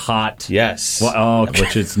pressurized hot. Yes. Well,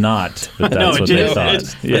 which it's not. But that's what they thought.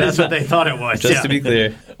 That's what they thought it was. Just to be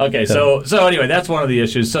clear. Okay, so anyway, that's one of the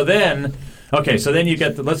issues. So then you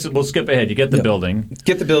get we'll skip ahead. You get the building.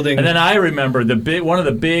 Get the building. And then I remember one of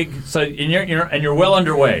the big you're well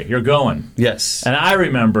underway. You're going. Yes. And I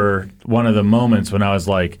remember one of the moments when I was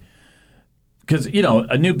like, because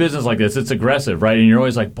a new business like this, it's aggressive, right? And you're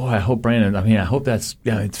always like, boy, I hope Brandon. I hope that's.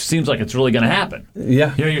 It seems like it's really going to happen.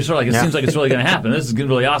 Yeah. You're sort of like, it seems like it's really going to happen. This is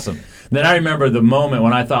really awesome. And then I remember the moment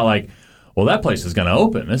when I thought like, well, that place is going to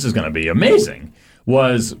open. This is going to be amazing.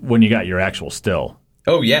 Was when you got your actual still.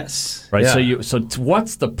 Oh yes, right. Yeah. So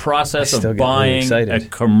what's the process of really buying a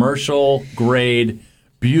commercial grade,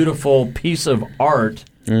 beautiful piece of art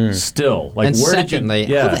still? Like, and where secondly, did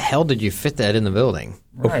you? how the hell did you fit that in the building?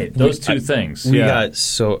 Right, those two things. When I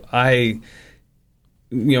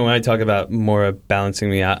talk about more of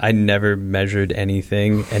balancing me out, I never measured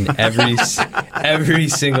anything, and every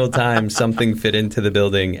single time something fit into the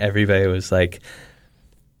building, everybody was like,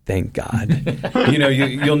 thank God.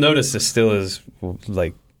 You'll notice the still is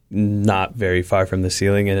like not very far from the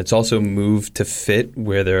ceiling, and it's also moved to fit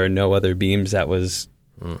where there are no other beams. That was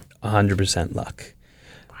 100% luck.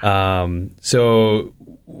 So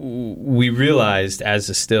we realized as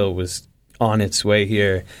the still was on its way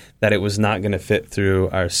here that it was not going to fit through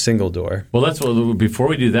our single door. Well, that's what. Before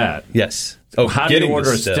we do that, yes. How did you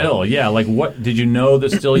order a still? Yeah, like what did you know the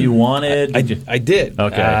still you wanted? I did.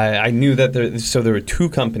 Okay. I knew that there were two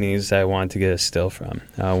companies I wanted to get a still from.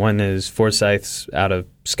 One is Forsyth's out of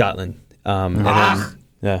Scotland. And then,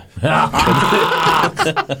 yeah.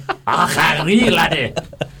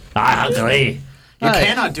 You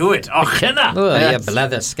cannot do it. Oh, cannot. Oh, you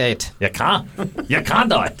blather skate. You can't. You can't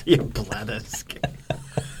do it. You blather skate.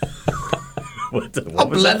 A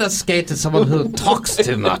blather skate is someone who talks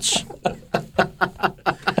too much. I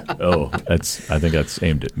think that's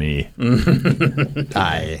aimed at me.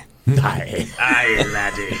 Aye.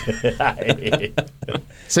 Laddie.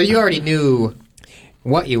 So you already knew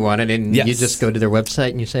what you wanted, and Yes. you just go to their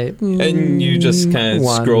website and you say, And you just kind of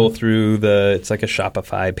one. scroll through it's like a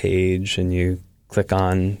Shopify page, and you click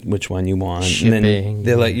on which one you want. And then Shipping.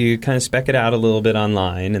 they let you kind of spec it out a little bit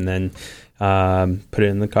online, and then put it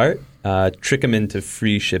in the cart. Trick them into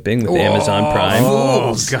free shipping with Amazon Prime.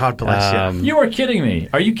 Oh, God bless you. You were kidding me.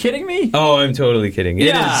 Are you kidding me? Oh, I'm totally kidding.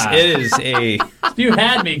 Yeah. It is a. You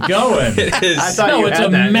had me going. It is. I thought No, you it's had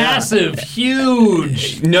a that, massive,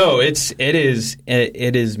 huge. No, it is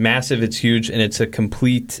massive. It's huge, and it's a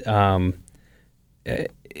complete.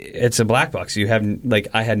 It's a black box. You have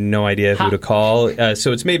I had no idea who to call.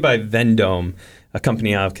 So it's made by Vendome, a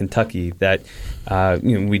company out of Kentucky that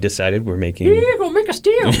we decided we're making. You're gonna make a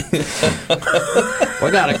steal.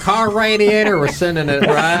 We got a car radiator. We're sending it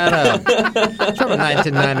right up. It's from a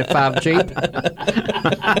 1995 Jeep.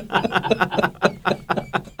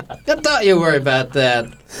 I thought you worry about that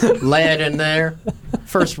lead in there.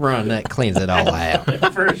 First run, that cleans it all out.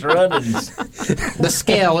 First run is The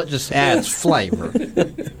scale, it just adds flavor.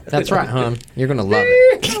 That's right, hon. You're going to love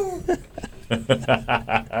it.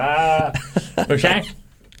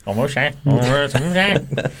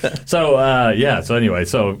 So so anyway,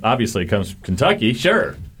 so obviously it comes from Kentucky,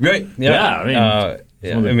 sure. Right. Yeah,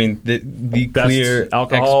 I mean, the Best clear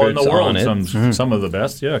alcohol in the experts world. on it. Some of the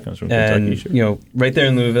best, comes from Kentucky. And Sure. right there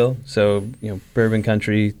in Louisville, so bourbon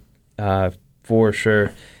country, for sure.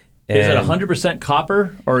 Is it And 100%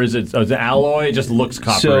 copper, or is it alloy? It just looks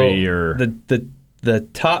coppery, or the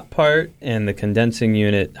top part and the condensing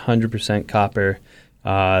unit, 100% copper.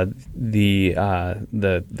 The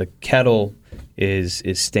kettle is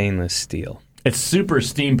stainless steel. it's super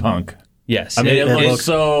steampunk. Yes, I mean, it looks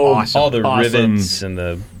so awesome. all the awesome. rivets and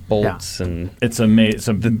the bolts and It's amazing. It's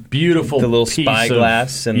a beautiful the little piece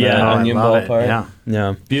spyglass and the yeah, onion I love ball it, part. yeah.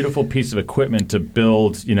 Yeah. beautiful piece of equipment to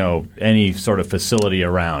build, any sort of facility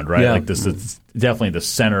around, right? Yeah. Like this is definitely the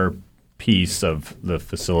center piece of the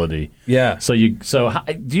facility. Yeah. So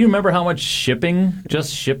do you remember how much shipping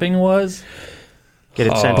was? Get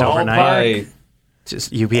it sent Oh, overnight.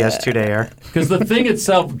 Just UPS 2-day air. Because the thing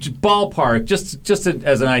itself, ballpark, just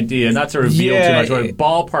as an idea, not to reveal too much, but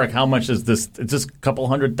ballpark, how much is this? It's just a couple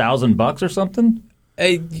 $100,000 or something?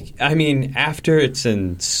 I mean, after it's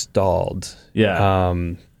installed, Yeah.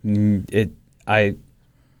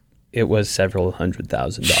 it was several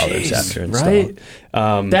 $100,000 after install. right?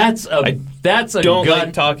 That's a Don't gut.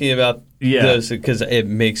 like talking about Yeah. those because it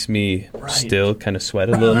makes me still kind of sweat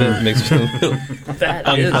a little bit. It makes me a little That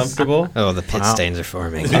is uncomfortable. Oh, the pit stains are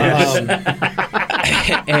forming.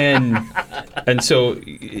 And so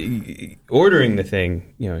ordering the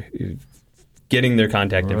thing, getting their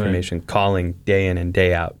contact Right. information, calling day in and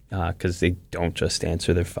day out because they don't just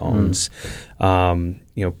answer their phones.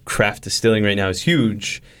 Craft distilling right now is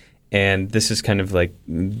huge, and this is kind of like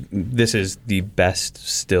this is the best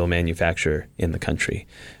still manufacturer in the country.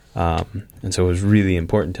 And so it was really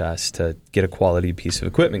important to us to get a quality piece of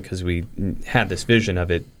equipment because we had this vision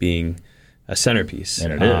of it being a centerpiece.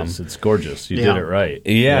 And it is. It's gorgeous. You did it right.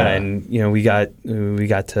 Yeah, and we got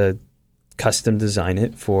to custom design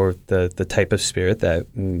it for the type of spirit that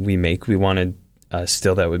we make. We wanted a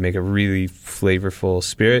still that would make a really flavorful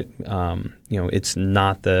spirit. It's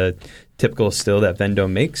not the typical still that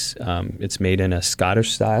Vendome makes. It's made in a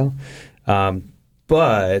Scottish style,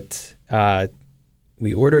 but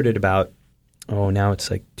we ordered it about now it's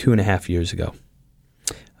like 2.5 years ago.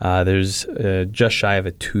 There's just shy of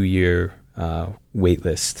a 2-year wait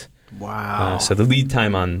list. Wow. So the lead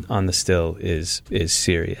time on the still is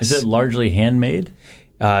serious. Is it largely handmade?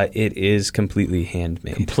 It is completely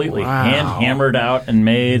handmade. Completely hand hammered out and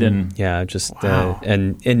made, and Yeah, just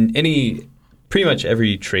and pretty much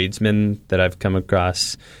every tradesman that I've come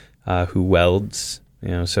across who welds.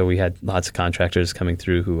 So we had lots of contractors coming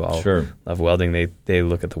through who all love welding. They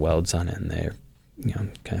look at the welds on it and they're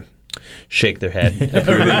kind of shake their head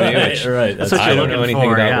approvingly. right. That's what I you're don't know looking anything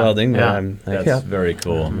for, about yeah. welding, but Yeah. I'm like, that's very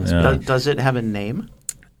cool. Yeah. Does it have a name?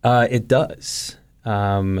 It does.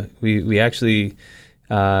 We actually,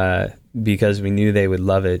 because we knew they would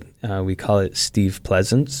love it, we call it Steve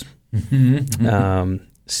Pleasance.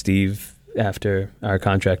 Steve after our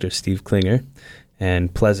contractor, Steve Klinger,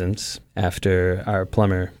 and Pleasance after our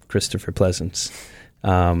plumber, Christopher Pleasance.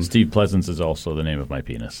 Steve Pleasance is also the name of my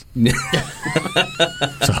penis.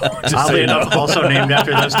 Oddly enough, also named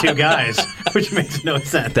after those two guys, which makes no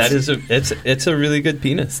sense. That is it's a really good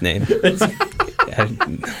penis name.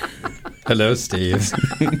 Hello, Steve.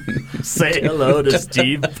 Say hello to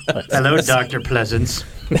Steve. Hello, Dr. Pleasance.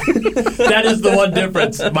 That is the one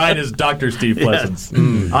difference. Mine is Dr. Steve Pleasance.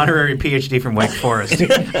 Yes. Honorary PhD from Wake Forest.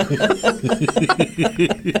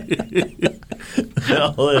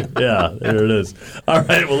 Yeah, there it is. All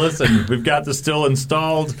right, well, listen, we've got the still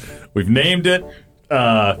installed. We've named it.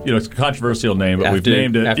 It's a controversial name, but we've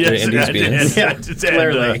named it. After Andy's penis.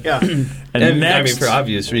 Clearly, yeah. And next, for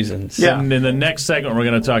obvious reasons. Yeah. And in the next segment, we're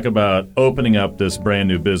going to talk about opening up this brand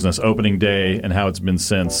new business, opening day, and how it's been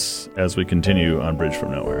since as we continue on Bridge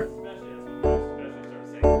from Nowhere.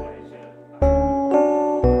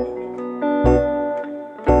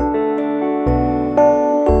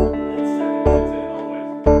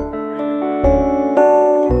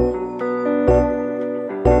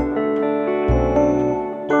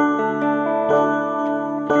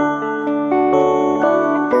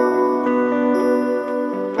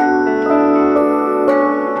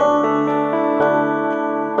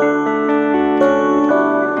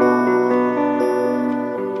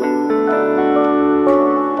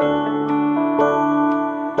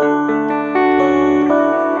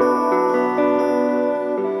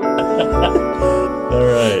 All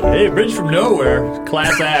right. Hey, Bridge from Nowhere,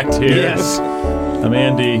 class act here. Yes. I'm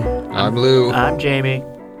Andy. I'm Lou. I'm Jamie.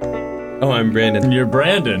 Oh, I'm Brandon. And you're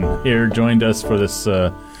Brandon here, joined us for this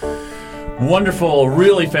wonderful,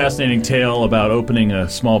 really fascinating tale about opening a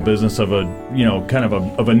small business of a, kind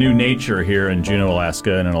of a new nature here in Juneau,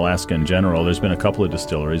 Alaska, and in Alaska in general. There's been a couple of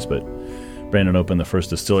distilleries, but Brandon opened the first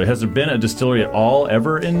distillery. Has there been a distillery at all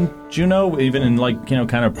ever in Juneau, even in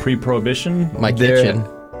kind of pre-prohibition? My kitchen.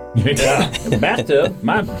 Yeah, bathtub.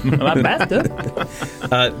 My bathtub.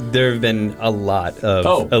 There have been a lot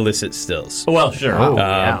of illicit stills. Well, sure.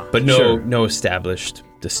 But no established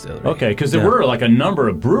distillery. Okay, because there were like a number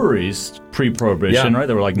of breweries pre-prohibition, right?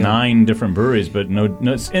 There were like 9 different breweries, but no.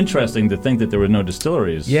 It's interesting to think that there were no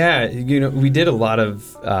distilleries. Yeah, we did a lot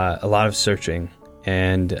of searching,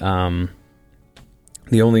 and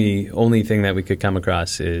the only thing that we could come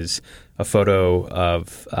across is a photo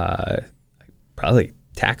of probably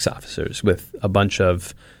tax officers with a bunch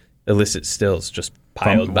of illicit stills just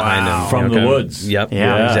piled behind them from the woods. Yep.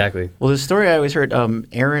 Yeah. Exactly. Well, the story I always heard,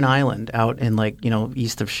 Aaron Island out in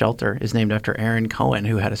east of Shelter is named after Aaron Cohen,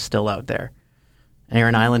 who had a still out there.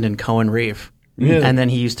 Aaron Island and Cohen Reef. Yeah. And then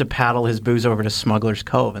he used to paddle his booze over to Smuggler's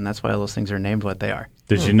Cove, and that's why all those things are named what they are.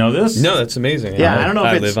 Did you know this? No, that's amazing. Yeah, I don't know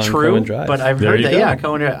if live it's on true, Cohen Drive. but I've There heard you that. go. Yeah,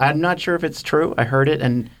 Cohen. I'm not sure if it's true. I heard it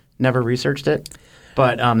and never researched it.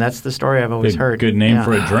 But that's the story I've always heard. Good name Yeah.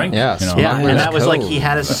 for a drink. Yeah, you know? Yeah, and that was like Cove. he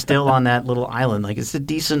had us still on that little island. Like it's a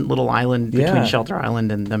decent little island between Yeah. Shelter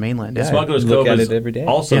Island and the mainland. Yeah. Smuggler's Look Cove at is it every day.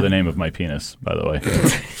 also Yeah. the name of my penis, by the way.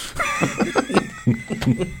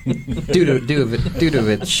 due to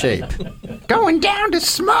its shape. Going down to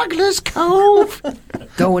Smuggler's Cove.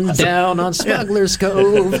 Going down on Smuggler's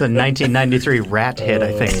Cove. It's a 1993 Rat hit,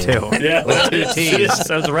 I think, too. Yeah, two T's.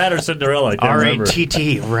 That was Rat or Cinderella. I can't remember.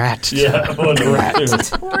 R-A-T-T, Rat. Yeah, one of those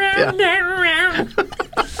two.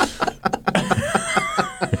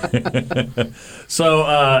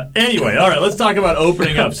 So anyway, all right, let's talk about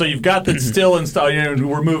opening up. So you've got the still installed.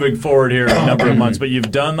 We're moving forward here a number of months, but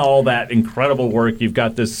you've done all that incredible work. You've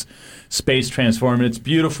got this space transformed. It's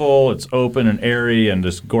beautiful. It's open and airy, and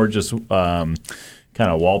this gorgeous kind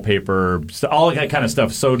of wallpaper, all that kind of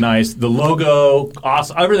stuff. So nice. The logo,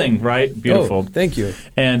 awesome. Everything, right? Beautiful. Oh, thank you.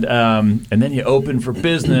 And then you open for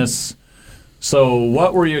business. So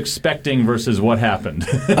what were you expecting versus what happened?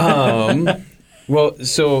 Well,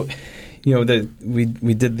 so we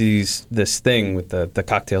did this thing with the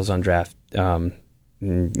cocktails on draft. From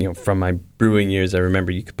my brewing years, I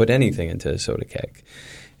remember you could put anything into a soda keg,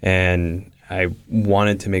 and I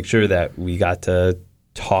wanted to make sure that we got to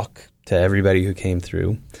talk to everybody who came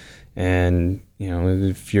through. And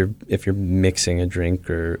if you're mixing a drink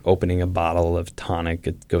or opening a bottle of tonic,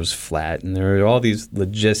 it goes flat, and there are all these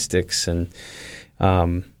logistics, and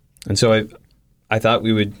so I thought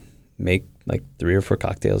we would make like 3 or 4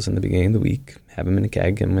 cocktails in the beginning of the week, have them in a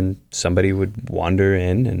keg, and when somebody would wander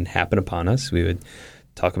in and happen upon us, we would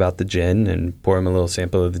talk about the gin and pour them a little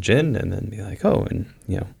sample of the gin, and then be like, oh, and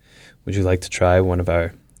would you like to try one of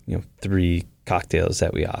our 3 cocktails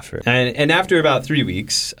that we offer? And after about 3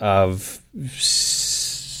 weeks of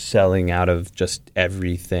selling out of just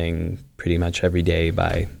everything pretty much every day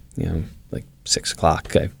by like 6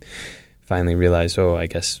 o'clock, I finally realized, I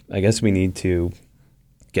guess we need to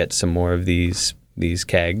get some more of these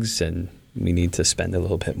kegs, and we need to spend a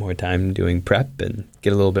little bit more time doing prep and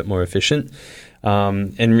get a little bit more efficient,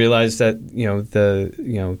 and realize that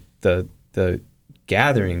the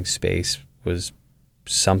gathering space was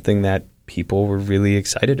something that people were really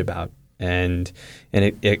excited about, and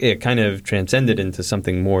it kind of transcended into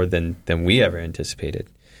something more than we ever anticipated.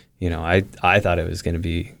 I thought it was going to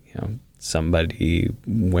be somebody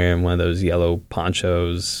wearing one of those yellow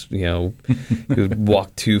ponchos, who'd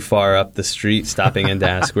walk too far up the street, stopping in to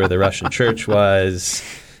ask where the Russian church was.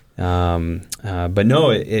 But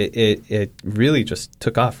no, it really just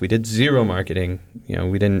took off. We did zero marketing.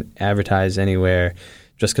 We didn't advertise anywhere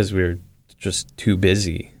just because we were just too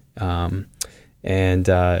busy. And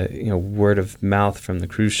word of mouth from the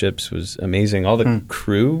cruise ships was amazing. All the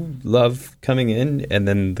crew loved coming in, and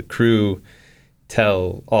then the crew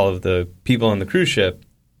tell all of the people on the cruise ship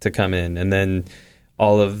to come in, and then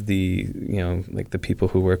all of the like the people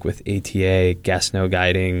who work with ATA, Gas Snow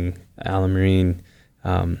Guiding, Allen Marine,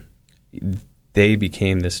 they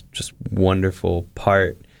became this just wonderful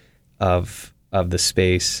part of the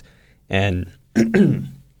space, and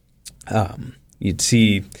you'd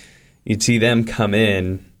see them come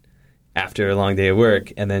in after a long day of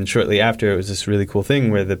work, and then shortly after, it was this really cool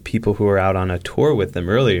thing where the people who were out on a tour with them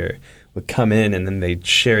earlier would come in, and then they'd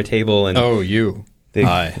share a table. And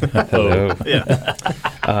Hi. hello.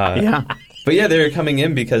 Yeah. But yeah, they were coming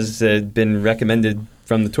in because it had been recommended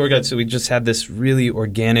from the tour guide. So we just had this really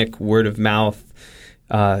organic word of mouth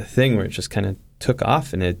thing where it just kind of took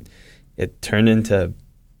off, and it turned into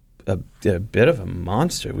a bit of a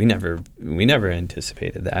monster. We never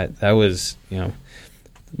anticipated that. That was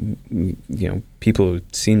people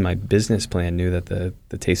who'd seen my business plan knew that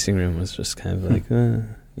the tasting room was just kind of like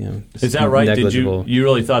Is that right? negligible. Did you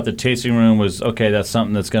really thought the tasting room was okay? That's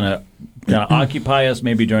something that's going to occupy us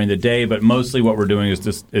maybe during the day, but mostly what we're doing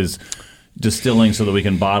is distilling so that we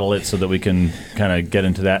can bottle it, so that we can kind of get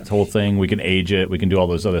into that whole thing. We can age it. We can do all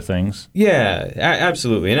those other things. Yeah,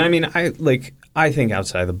 absolutely. And I mean, I think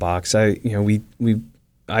outside the box.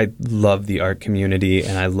 I love the art community,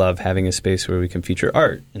 and I love having a space where we can feature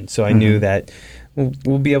art. And so I knew that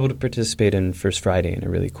we'll be able to participate in First Friday in a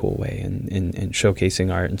really cool way, and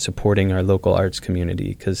showcasing art and supporting our local arts community,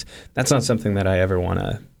 because that's not something that I ever want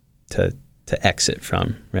to exit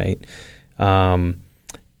from, right? And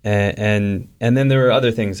then there were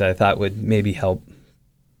other things that I thought would maybe help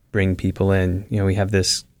bring people in. We have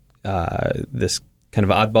this kind of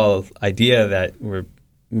oddball idea that we're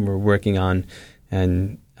working on,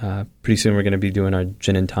 and pretty soon we're going to be doing our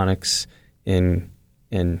gin and tonics in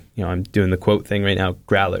I'm doing the quote thing right now,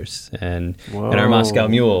 growlers, and our Moscow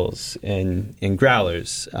mules in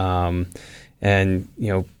growlers, and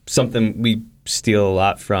something steal a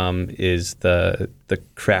lot from is the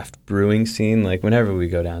craft brewing scene. Like whenever we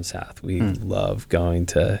go down south, we love going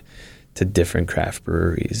to different craft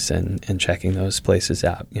breweries and checking those places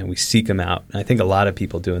out. You know, we seek them out. And I think a lot of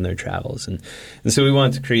people do in their travels. And so we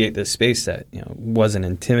wanted to create this space that, you know, wasn't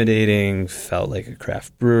intimidating, felt like a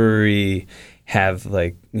craft brewery, have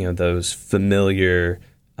like, you know, those familiar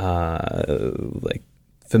things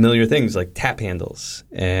like tap handles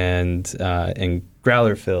and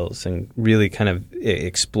growler fills, and really kind of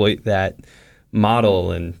exploit that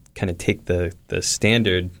model and kind of take the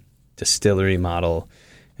standard distillery model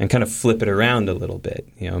and kind of flip it around a little bit,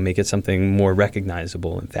 you know, make it something more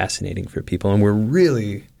recognizable and fascinating for people. And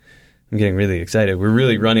I'm getting really excited. We're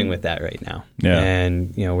really running with that right now. Yeah.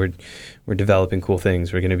 And, you know, we're developing cool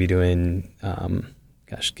things. We're going to be doing,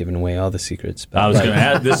 giving away all the secrets. I was going to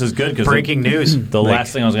add, this is good because Breaking news. The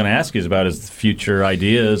last thing I was going to ask you is about is future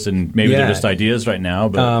ideas, and maybe they're just ideas right now,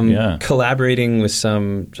 but collaborating with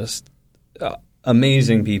some just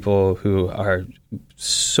amazing people who are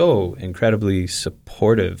so incredibly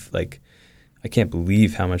supportive. Like, I can't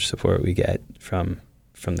believe how much support we get from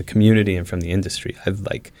the community and from the industry.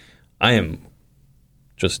 I am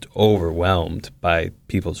just overwhelmed by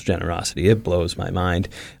people's generosity. It blows my mind.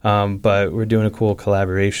 But we're doing a cool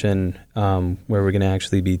collaboration where we're going to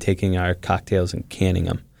actually be taking our cocktails and canning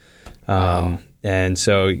them. And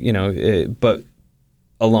so, you know, but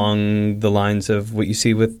along the lines of what you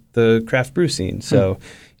see with the craft brew scene. So,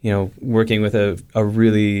 you know, working with a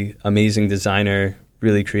really amazing designer,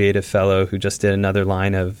 really creative fellow who just did another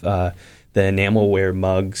line of the enamelware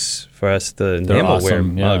mugs for us. The enamelware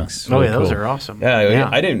mugs. Oh, yeah, those are awesome.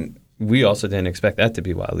 Yeah. We also didn't expect that to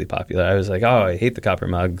be wildly popular. I was like, I hate the copper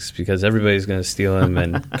mugs because everybody's going to steal them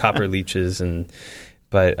and copper leeches.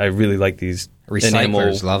 But I really like these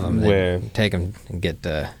Recyclers love them. Where They take them and get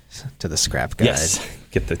to the scrap guys. yes,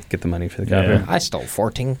 get the money for the copper. Yeah. I stole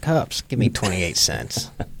 14 cups. Give me 28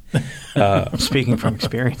 cents. Speaking from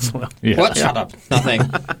experience, Will. Yeah. What? Shut up. Nothing.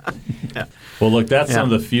 Well, look, that's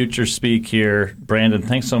some of the future speak here. Brandon,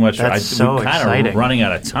 thanks so much. That's so we're kind exciting. of running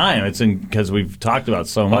out of time. It's because we've talked about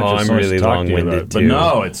so much. Oh, There's I'm so much really to talk to you long-winded, about. But too.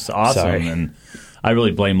 no, it's awesome. Sorry. And I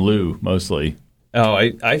really blame Lou mostly. Oh,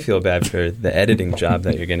 I feel bad for the editing job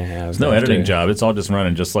that you're going to have. It's no editing job. It's all just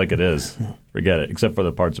running just like it is. Forget it, except for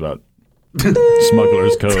the parts about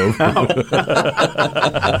Smuggler's Cove.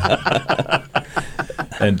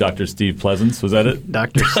 And Dr. Steve Pleasance, was that it?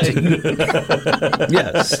 Dr. Steve.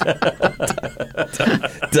 Yes.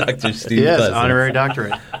 Dr. Steve Yes, Pleasant. honorary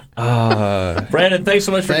doctorate. Brandon, thanks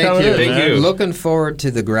so much for coming in. Thank man. you. Looking forward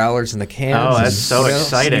to the growlers and the cans. Oh, that's so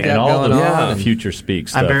exciting. And all the on. future speak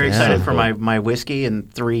stuff. I'm very is excited so for cool. my whiskey in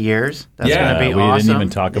 3 years. That's Yeah, going to be we awesome. didn't even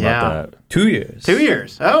talk about that. 2 years. 2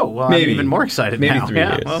 years. Oh, well, Maybe. I'm even more excited Maybe now. 3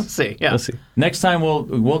 yeah, years. we'll see. Yeah. We'll see. Next time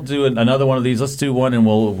we'll do another one of these. Let's do one, and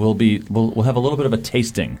we'll have a little bit of a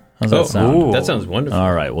tasting. How's that sound? ooh. That sounds wonderful.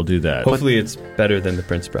 All right, we'll do that. Hopefully it's better than the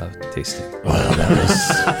Prince Brow tasting.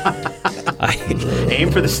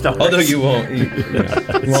 Aim for the stars. Although you won't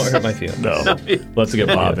hurt my feelings. No, let's get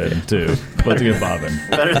Bob in too. Let's get Bob in.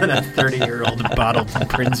 Better than a 30-year-old bottled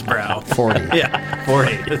Prince Brow. 40. Yeah,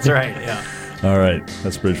 40. That's right. Yeah. All right,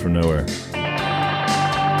 that's Bridge from Nowhere.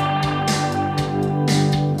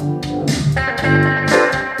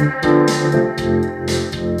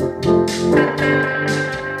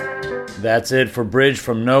 That's it for Bridge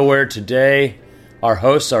from Nowhere today. Our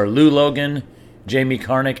hosts are Lou Logan, Jamie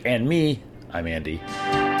Karnick, and me. I'm Andy.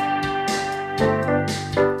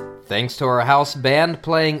 Thanks to our house band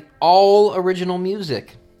playing all original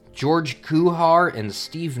music. George Kuhar and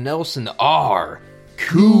Steve Nelson are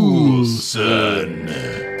Coulson.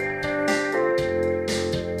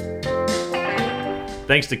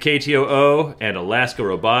 Thanks to KTOO and Alaska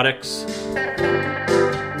Robotics.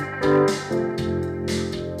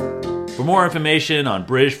 For more information on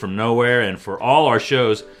Bridge from Nowhere and for all our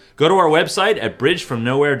shows, go to our website at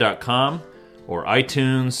bridgefromnowhere.com or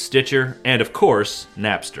iTunes, Stitcher, and of course,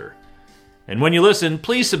 Napster. And when you listen,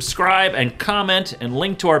 please subscribe and comment and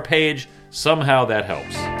link to our page. Somehow that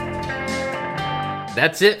helps.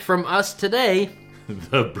 That's it from us today.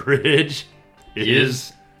 The bridge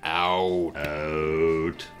is Out. out.